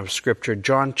portion of Scripture.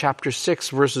 John chapter 6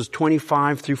 verses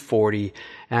 25 through 40,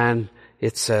 and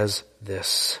it says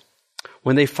this.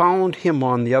 When they found him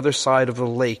on the other side of the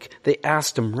lake, they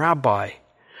asked him, Rabbi,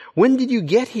 when did you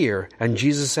get here? And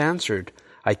Jesus answered,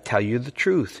 I tell you the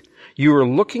truth. You are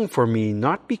looking for me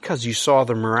not because you saw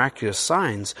the miraculous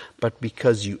signs, but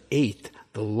because you ate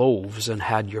the loaves and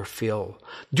had your fill.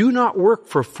 Do not work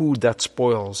for food that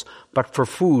spoils, but for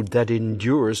food that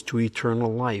endures to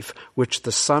eternal life, which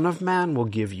the Son of Man will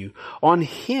give you. On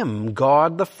him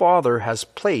God the Father has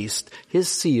placed his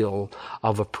seal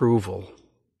of approval.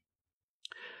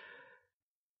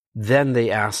 Then they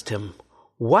asked him,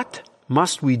 what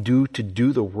must we do to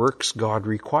do the works God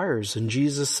requires? And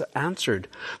Jesus answered,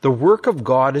 the work of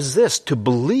God is this, to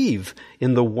believe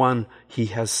in the one he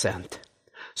has sent.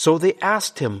 So they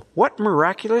asked him, what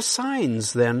miraculous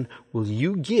signs then will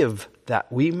you give that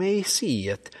we may see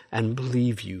it and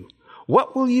believe you?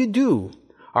 What will you do?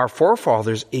 Our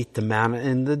forefathers ate the manna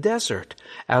in the desert.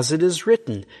 As it is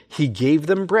written, he gave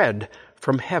them bread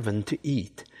from heaven to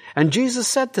eat. And Jesus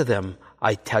said to them,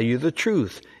 I tell you the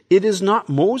truth. It is not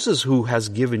Moses who has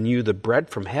given you the bread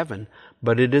from heaven,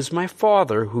 but it is my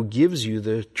Father who gives you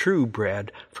the true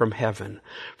bread from heaven.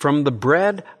 For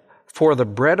the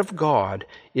bread of God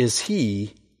is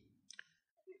he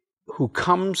who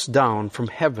comes down from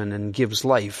heaven and gives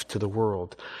life to the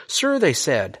world. Sir, they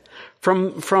said,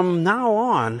 from now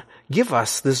on, give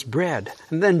us this bread.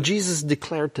 And then Jesus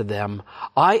declared to them,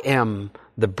 I am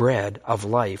the bread of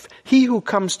life. He who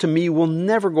comes to me will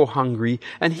never go hungry,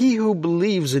 and he who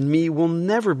believes in me will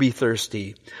never be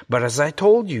thirsty. But as I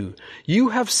told you, you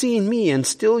have seen me, and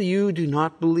still you do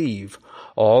not believe.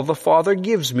 All the Father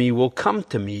gives me will come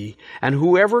to me, and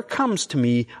whoever comes to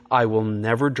me I will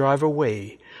never drive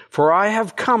away. For I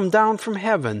have come down from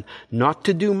heaven, not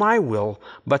to do my will,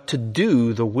 but to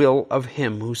do the will of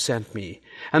him who sent me.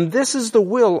 And this is the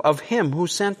will of him who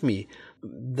sent me,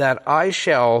 that I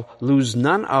shall lose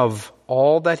none of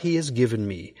all that he has given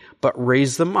me, but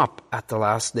raise them up at the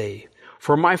last day.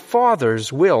 For my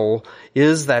Father's will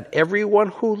is that everyone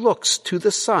who looks to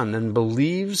the Son and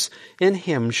believes in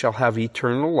him shall have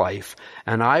eternal life,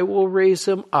 and I will raise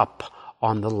him up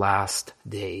on the last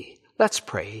day. Let's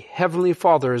pray. Heavenly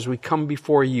Father, as we come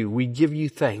before you, we give you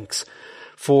thanks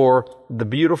for the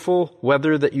beautiful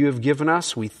weather that you have given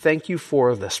us. We thank you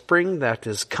for the spring that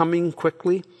is coming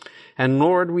quickly. And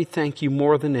Lord, we thank you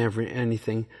more than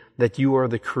anything that you are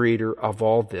the creator of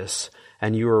all this,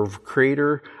 and you are the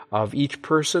creator of each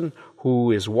person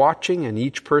who is watching and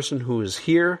each person who is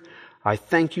here I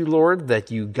thank you, Lord, that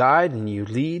you guide and you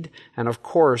lead, and of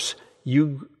course,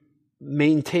 you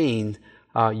maintain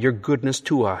your goodness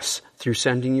to us through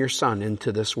sending your Son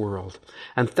into this world.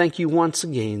 And thank you once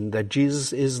again that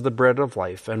Jesus is the bread of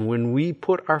life, and when we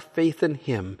put our faith in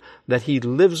him, that he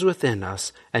lives within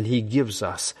us and he gives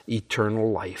us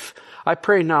eternal life. I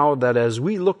pray now that as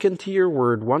we look into your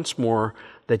word once more,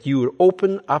 that you would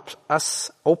open up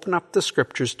the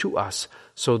scriptures to us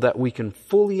so that we can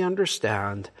fully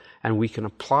understand and we can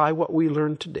apply what we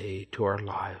learned today to our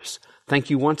lives. Thank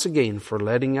you once again for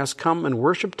letting us come and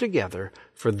worship together.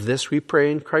 For this we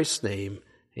pray in Christ's name.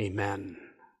 Amen.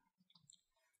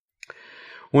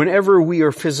 Whenever we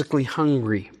are physically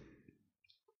hungry,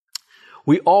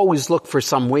 we always look for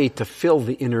some way to fill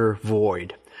the inner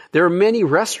void. There are many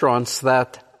restaurants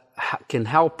that can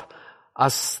help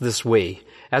us this way.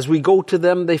 As we go to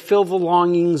them, they fill the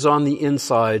longings on the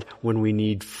inside when we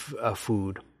need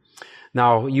food.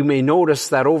 Now, you may notice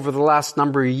that over the last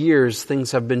number of years,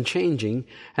 things have been changing,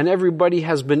 and everybody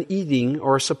has been eating,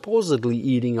 or supposedly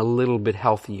eating, a little bit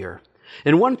healthier.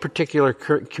 In one particular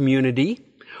community,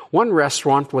 one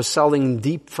restaurant was selling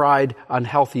deep-fried,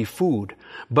 unhealthy food,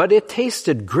 but it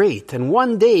tasted great. And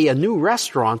one day, a new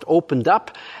restaurant opened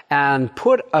up and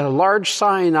put a large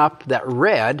sign up that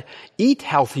read, "Eat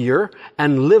healthier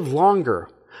and live longer."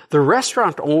 The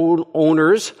restaurant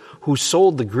owners who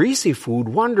sold the greasy food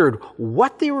wondered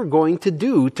what they were going to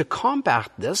do to combat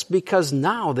this, because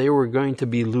now they were going to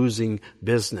be losing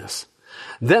business.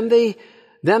 Then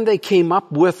they came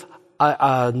up with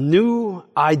a new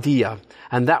idea,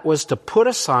 and that was to put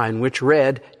a sign which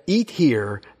read, "Eat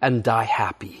here and die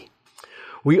happy."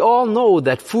 We all know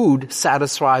that food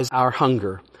satisfies our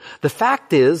hunger. The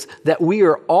fact is that we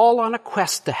are all on a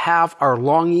quest to have our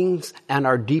longings and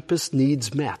our deepest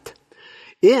needs met.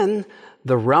 In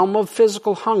the realm of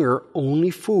physical hunger, only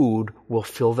food will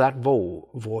fill that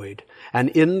void. And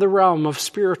in the realm of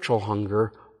spiritual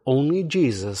hunger, only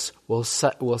Jesus will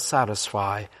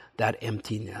satisfy that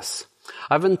emptiness.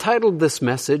 I've entitled this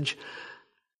message,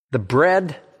 The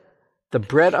Bread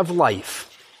of Life.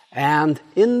 And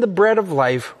in the bread of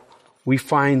life, we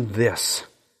find this.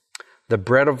 The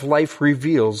bread of life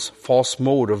reveals false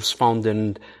motives found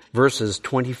in verses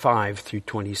 25 through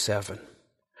 27.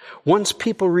 Once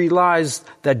people realized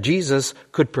that Jesus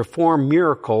could perform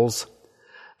miracles,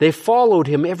 they followed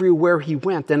him everywhere he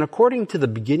went. And according to the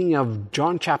beginning of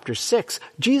John chapter 6,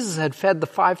 Jesus had fed the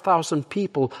 5,000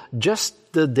 people just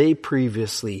the day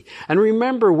previously. And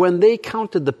remember, when they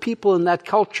counted the people in that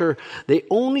culture, they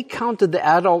only counted the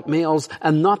adult males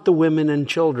and not the women and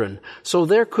children. So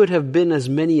there could have been as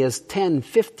many as 10,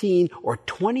 15, or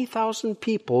 20,000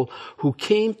 people who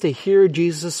came to hear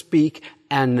Jesus speak,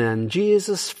 and then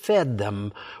Jesus fed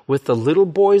them with the little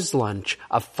boy's lunch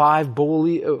of 5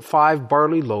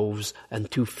 barley loaves and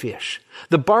 2 fish.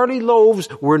 The barley loaves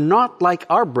were not like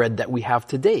our bread that we have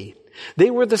today.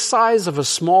 They were the size of a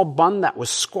small bun that was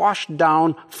squashed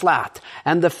down flat,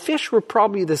 and the fish were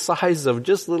probably the size of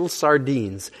just little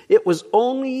sardines. It was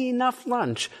only enough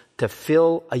lunch to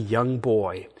fill a young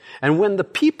boy. And when the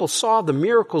people saw the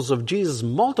miracles of Jesus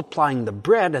multiplying the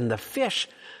bread and the fish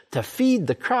to feed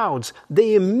the crowds,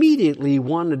 they immediately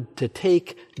wanted to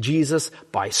take Jesus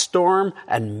by storm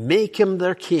and make him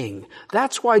their king.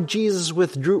 That's why Jesus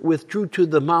withdrew to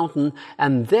the mountain,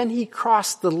 and then he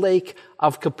crossed the lake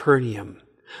of Capernaum.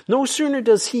 No sooner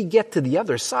does he get to the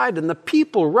other side and the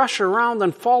people rush around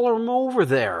and follow him over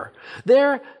there.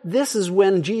 This is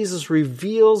when Jesus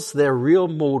reveals their real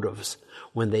motives.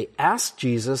 When they ask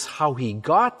Jesus how he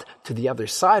got to the other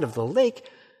side of the lake,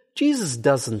 Jesus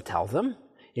doesn't tell them.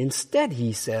 Instead,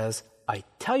 he says, "I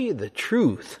tell you the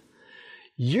truth.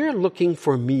 You're looking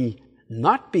for me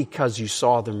not because you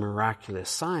saw the miraculous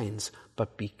signs,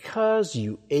 but because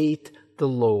you ate the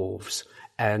loaves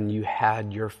and you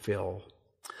had your fill."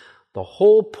 The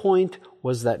whole point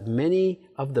was that many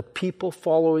of the people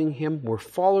following him were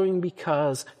following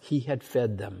because he had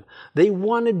fed them. They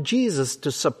wanted Jesus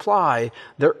to supply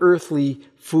their earthly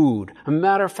food. As a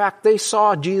matter of fact, they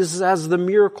saw Jesus as the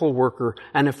miracle worker,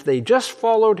 and if they just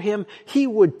followed him, he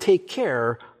would take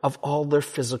care of all their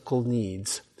physical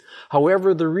needs.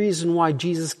 However, the reason why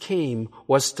Jesus came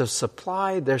was to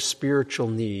supply their spiritual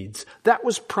needs. That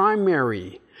was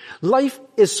primary. Life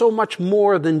is so much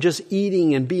more than just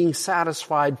eating and being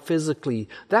satisfied physically.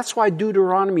 That's why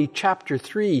Deuteronomy chapter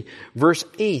 3, verse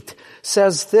 8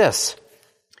 says this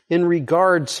in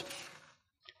regards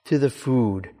to the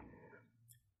food.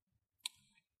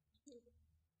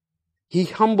 He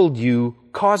humbled you,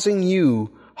 causing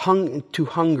you to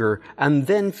hunger, and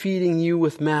then feeding you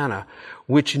with manna,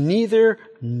 which neither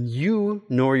you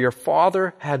nor your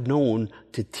father had known,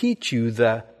 to teach you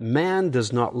that man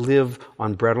does not live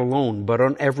on bread alone, but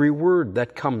on every word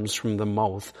that comes from the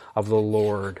mouth of the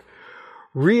Lord.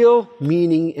 Real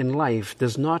meaning in life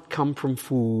does not come from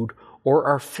food or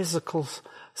our physical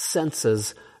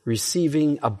senses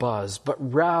receiving a buzz, but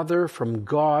rather from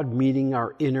God meeting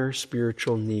our inner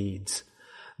spiritual needs.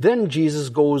 Then Jesus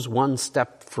goes one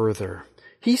step further.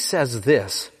 He says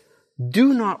this,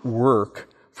 "Do not work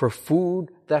for food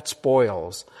that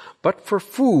spoils, but for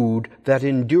food that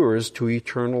endures to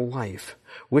eternal life,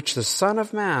 which the Son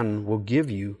of Man will give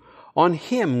you. On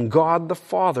him God the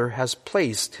Father has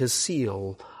placed his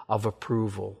seal of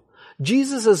approval."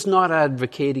 Jesus is not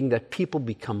advocating that people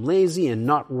become lazy and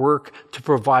not work to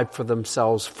provide for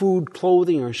themselves food,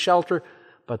 clothing, or shelter,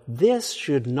 but this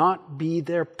should not be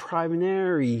their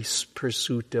primary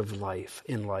pursuit of life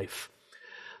in life.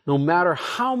 No matter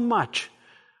how much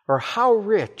or how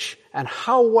rich and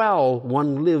how well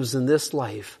one lives in this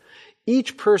life,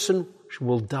 each person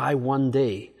will die one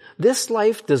day. This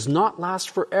life does not last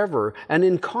forever, and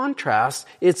in contrast,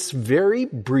 it's very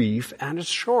brief and it's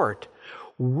short.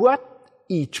 What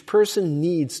each person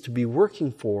needs to be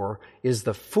working for is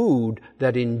the food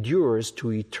that endures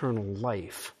to eternal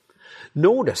life.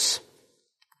 Notice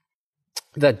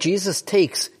that Jesus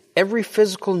takes every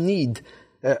physical need,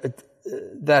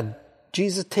 that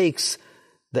Jesus takes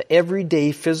the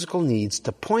everyday physical needs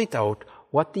to point out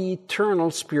what the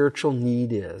eternal spiritual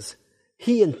need is.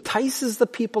 He entices the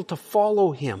people to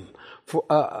follow him,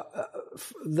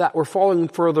 that were following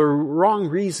for the wrong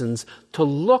reasons, to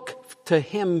look to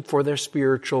him for their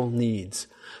spiritual needs.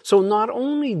 So not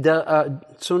only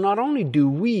do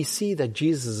we see that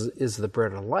Jesus is the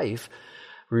bread of life,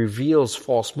 reveals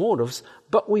false motives,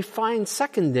 but we find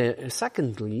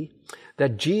secondly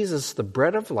that Jesus, the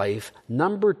bread of life,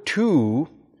 number 2,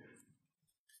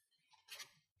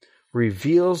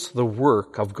 reveals the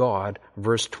work of God,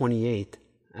 verse 28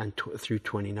 and through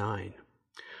 29.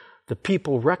 The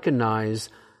people recognize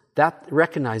that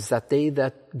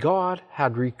God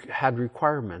had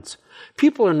requirements.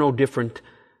 People are no different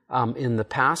in the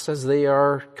past as they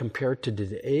are compared to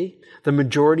today. The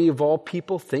majority of all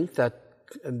people think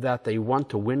that they want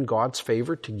to win God's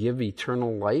favor to give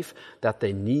eternal life, that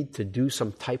they need to do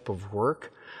some type of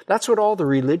work. That's what all the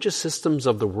religious systems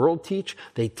of the world teach.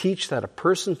 They teach that a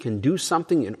person can do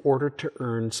something in order to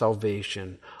earn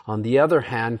salvation. On the other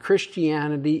hand,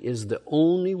 Christianity is the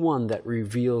only one that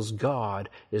reveals God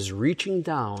is reaching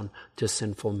down to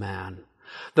sinful man.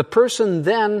 The person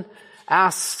then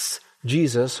asks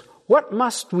Jesus, "What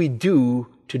must we do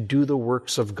to do the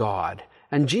works of God?"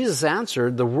 And Jesus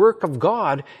answered, "The work of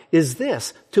God is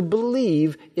this, to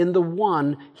believe in the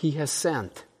one he has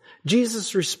sent."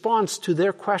 Jesus' response to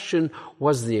their question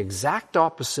was the exact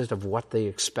opposite of what they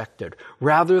expected.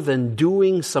 Rather than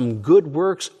doing some good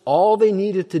works, all they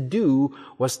needed to do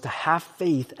was to have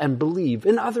faith and believe.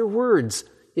 In other words,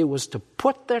 it was to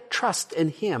put their trust in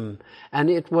him,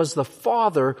 and it was the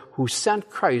Father who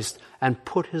sent Christ and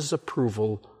put his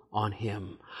approval on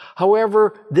him.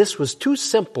 However, this was too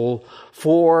simple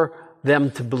for them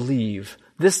to believe.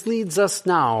 This leads us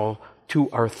now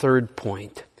to our third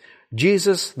point.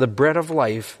 Jesus, the bread of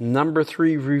life, number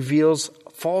 3, reveals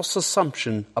false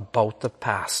assumption about the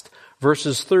past.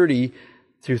 Verses 30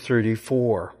 through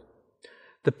 34.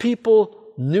 The people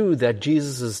knew that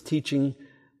Jesus' teaching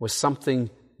was something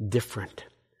different,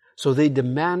 so they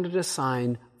demanded a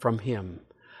sign from him.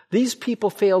 These people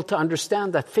failed to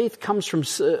understand that faith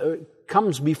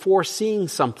comes before seeing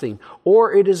something,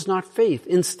 or it is not faith.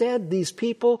 Instead, these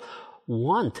people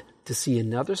want to see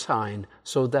another sign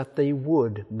so that they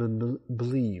would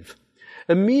believe.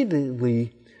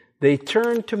 Immediately, they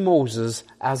turned to Moses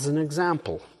as an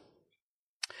example.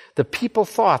 The people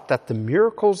thought that the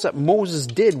miracles that Moses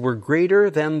did were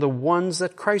greater than the ones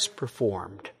that Christ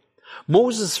performed.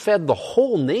 Moses fed the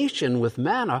whole nation with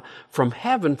manna from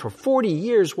heaven for 40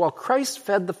 years while Christ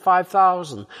fed the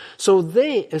 5,000. So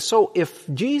if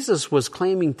Jesus was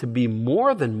claiming to be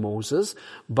more than Moses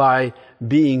by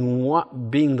being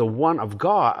the one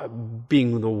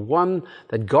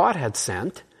that God had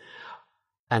sent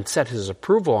and set his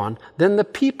approval on, then the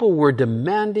people were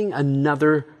demanding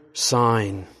another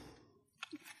sign.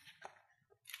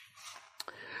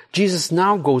 Jesus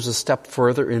now goes a step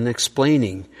further in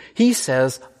explaining. He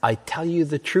says, "I tell you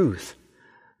the truth."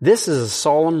 This is a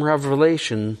solemn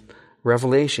revelation.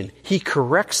 He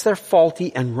corrects their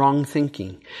faulty and wrong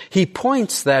thinking. He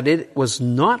points that it was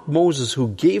not Moses who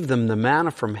gave them the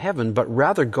manna from heaven, but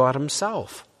rather God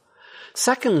himself.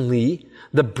 Secondly,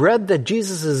 the bread that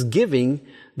Jesus is giving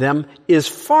them is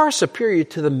far superior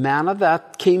to the manna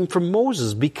that came from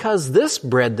Moses, because this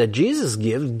bread that Jesus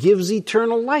gives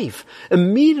eternal life.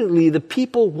 Immediately the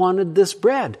people wanted this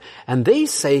bread, and they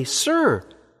say, "Sir,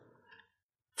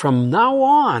 from now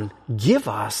on, give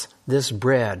us this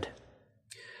bread."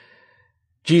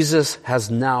 Jesus has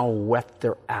now whet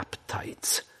their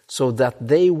appetites so that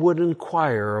they would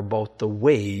inquire about the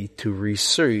way to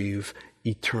receive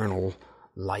eternal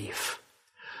life.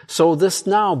 So this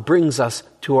now brings us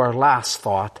to our last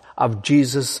thought of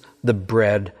Jesus, the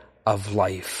bread of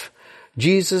life.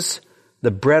 Jesus,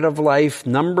 the bread of life,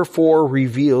 number 4,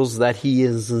 reveals that he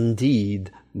is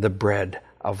indeed the bread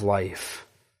of life.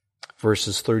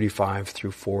 Verses 35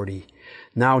 through 40.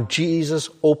 Now Jesus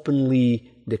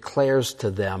openly declares to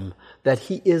them that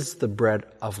he is the bread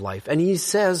of life. And he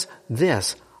says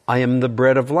this, "I am the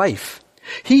bread of life.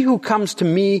 He who comes to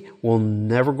me will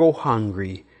never go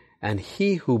hungry, and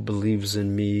he who believes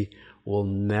in me will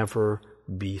never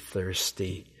be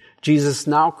thirsty." Jesus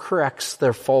now corrects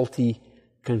their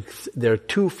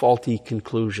two faulty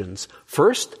conclusions.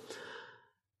 First,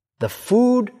 the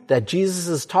food that Jesus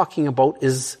is talking about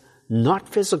is not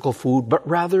physical food, but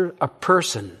rather a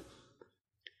person.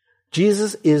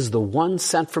 Jesus is the one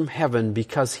sent from heaven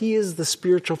because he is the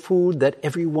spiritual food that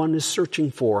everyone is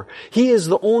searching for. He is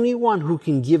the only one who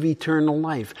can give eternal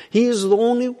life. He is the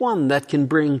only one that can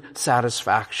bring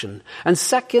satisfaction. And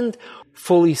second,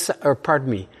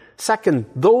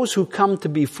 those who come to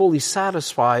be fully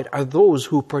satisfied are those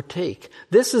who partake.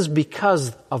 This is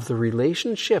because of the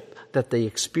relationship that they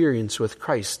experience with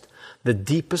Christ. The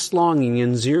deepest longing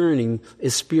and yearning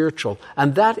is spiritual,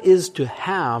 and that is to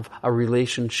have a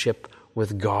relationship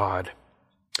with God.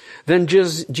 Then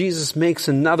Jesus makes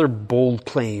another bold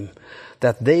claim,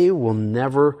 that they will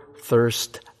never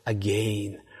thirst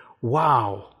again.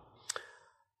 Wow!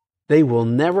 They will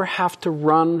never have to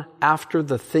run after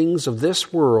the things of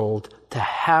this world to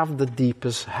have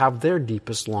their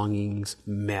deepest longings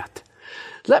met.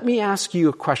 Let me ask you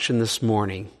a question this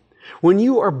morning. When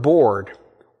you are bored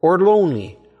or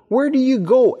lonely, where do you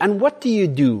go and what do you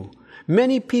do?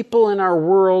 Many people in our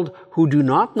world who do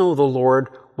not know the Lord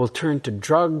will turn to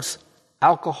drugs,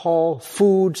 alcohol,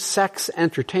 food, sex,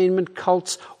 entertainment,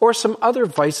 cults, or some other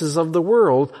vices of the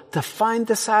world to find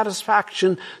the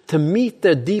satisfaction to meet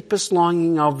the deepest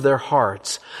longing of their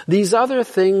hearts. These other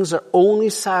things are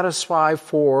only satisfied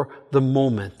for the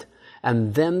moment,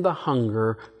 and then the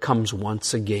hunger comes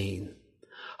once again.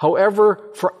 However,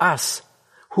 for us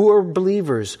who are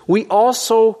believers, we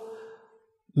also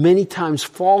many times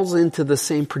falls into the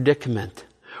same predicament.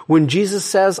 When Jesus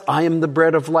says, "I am the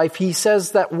bread of life," he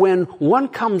says that when one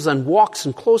comes and walks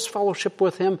in close fellowship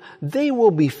with him, they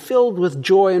will be filled with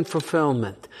joy and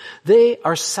fulfillment. They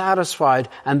are satisfied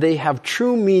and they have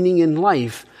true meaning in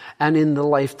life and in the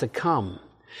life to come.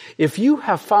 If you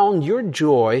have found your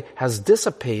joy has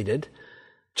dissipated,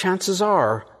 chances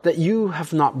are that you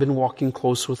have not been walking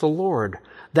close with the Lord.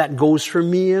 That goes for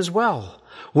me as well.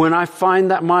 When I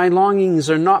find that my longings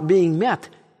are not being met,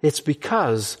 it's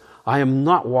because I am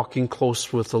not walking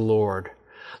close with the Lord.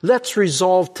 Let's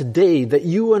resolve today that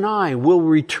you and I will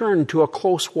return to a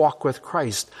close walk with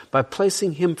Christ by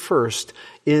placing him first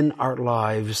in our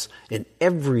lives in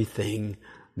everything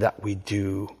that we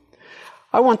do.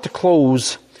 I want to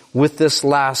close with this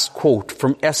last quote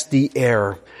from S.D.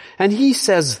 Ayr. And he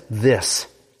says this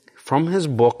from his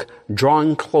book,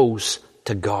 Drawing Close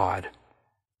to God.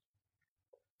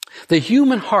 The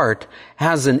human heart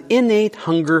has an innate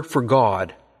hunger for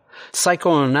God.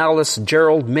 Psychoanalyst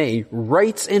Gerald May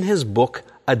writes in his book,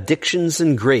 Addictions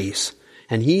and Grace,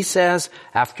 and he says,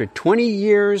 after 20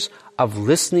 years of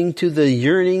listening to the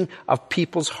yearning of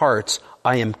people's hearts,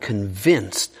 I am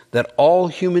convinced that all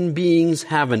human beings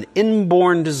have an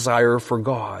inborn desire for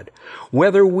God.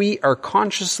 Whether we are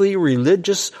consciously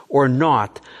religious or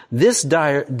not, this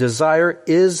desire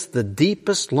is the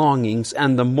deepest longings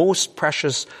and the most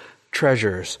precious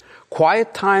treasures.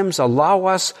 Quiet times allow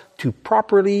us to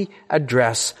properly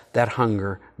address that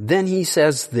hunger. Then he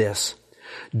says this,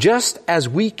 just as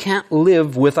we can't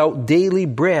live without daily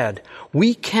bread,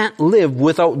 we can't live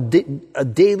without a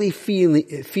daily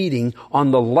feeding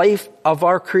on the life of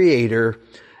our Creator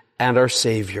and our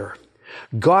Savior.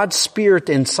 God's Spirit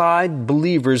inside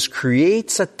believers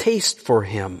creates a taste for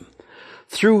Him.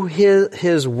 Through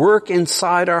His work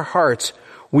inside our hearts,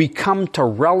 we come to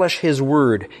relish His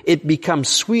Word. It becomes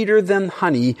sweeter than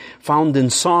honey, found in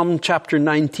Psalm chapter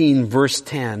 19, verse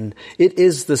 10. It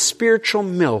is the spiritual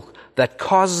milk that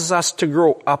causes us to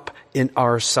grow up in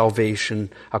our salvation,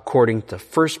 according to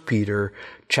 1 Peter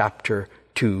chapter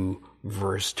 2,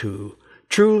 verse 2.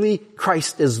 Truly,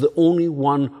 Christ is the only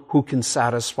one who can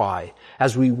satisfy.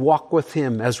 As we walk with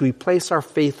Him, as we place our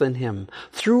faith in Him,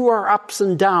 through our ups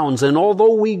and downs, and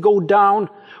although we go down,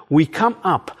 we come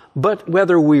up. But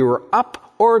whether we were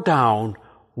up or down,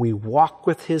 we walk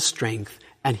with His strength,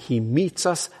 and He meets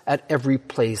us at every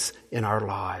place in our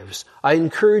lives. I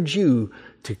encourage you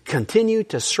to continue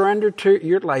to surrender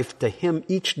your life to Him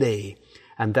each day,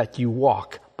 and that you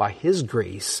walk by His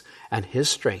grace and His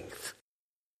strength.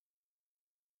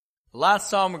 The last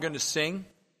song we're going to sing,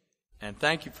 and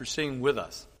thank you for singing with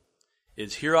us,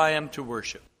 is Here I Am to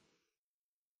Worship.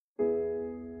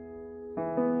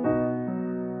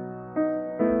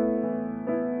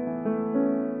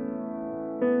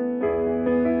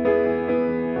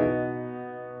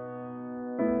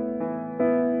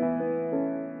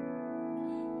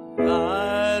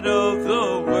 Light of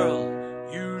the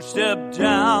world, you step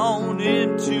down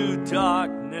into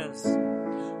darkness.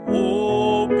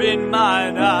 Open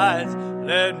mine eyes,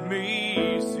 let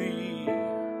me see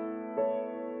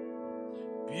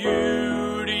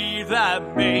beauty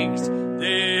that makes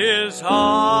this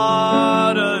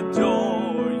heart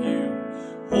adore you.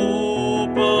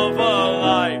 Hope of a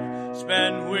life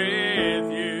spent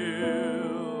with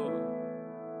you.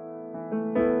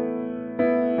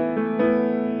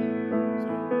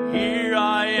 So here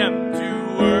I am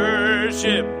to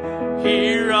worship.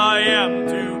 Here I am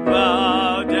to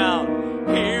bow down.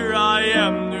 Here I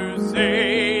am to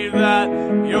say that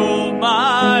you're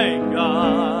my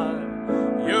God.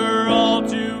 You're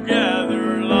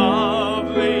altogether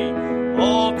lovely,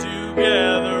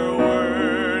 altogether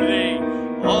worthy,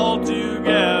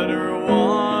 altogether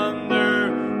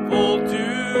wonderful to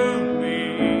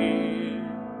me.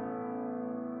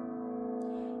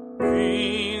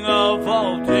 King of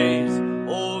all days,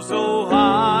 oh so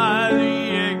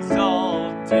highly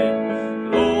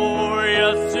exalted,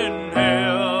 glorious in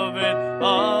heaven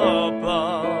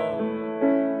above.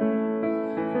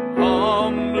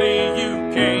 Humbly you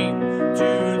came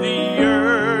to the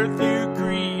earth you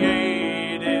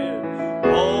created,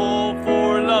 all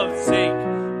for love's sake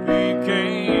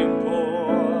became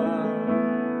poor.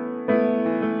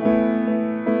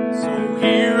 So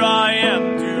here I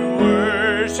am to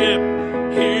worship,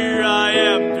 here I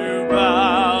am to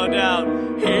bow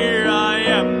down, here I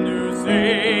am to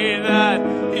say that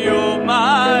you're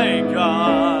my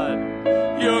God.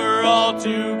 You're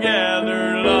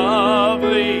altogether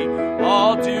lovely,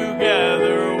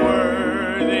 altogether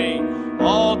worthy,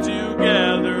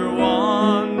 altogether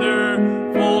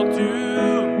wonderful to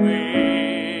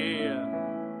me.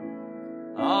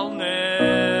 I'll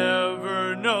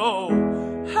never know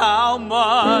how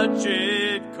much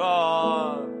it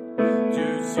cost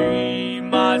to see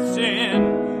my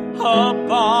sin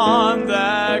upon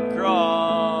that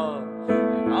cross.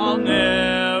 And I'll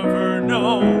never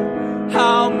know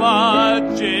how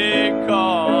much it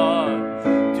cost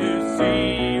to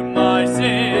see my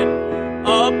sin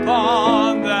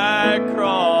upon that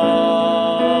cross.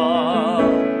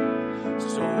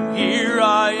 So here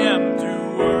I am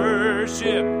to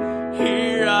worship,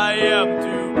 here I am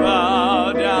to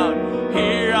bow down,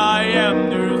 here I am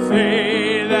to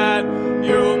say that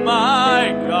you're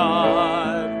my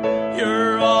God.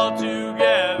 You're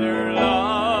altogether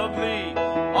lovely,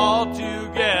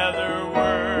 altogether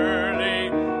worthy,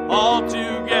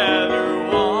 altogether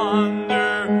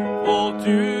wonderful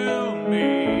to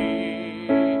me.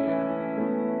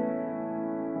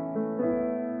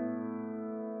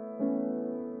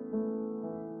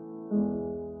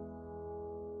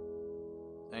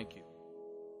 Thank you.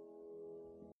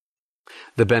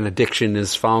 The benediction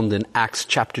is found in Acts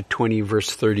chapter 20,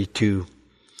 verse 32.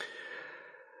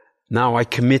 Now I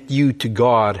commit you to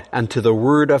God and to the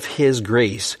word of His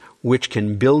grace, which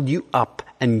can build you up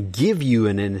and give you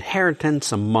an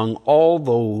inheritance among all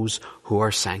those who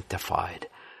are sanctified.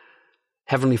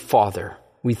 Heavenly Father,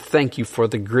 we thank you for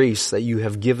the grace that you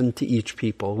have given to each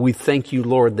people. We thank you,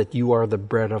 Lord, that you are the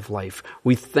bread of life.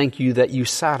 We thank you that you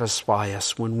satisfy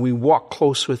us when we walk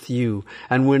close with you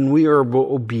and when we are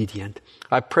obedient.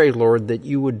 I pray, Lord, that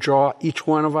you would draw each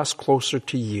one of us closer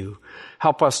to you.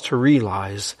 Help us to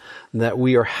realize that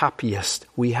we are happiest,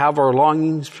 we have our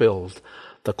longings filled,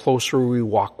 the closer we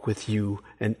walk with you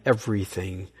in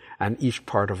everything and each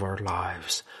part of our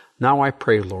lives. Now I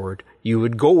pray, Lord, you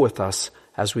would go with us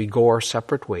as we go our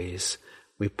separate ways.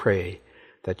 We pray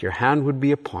that your hand would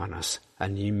be upon us,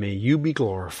 and may you be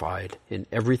glorified in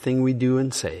everything we do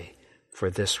and say. For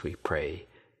this we pray.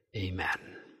 Amen.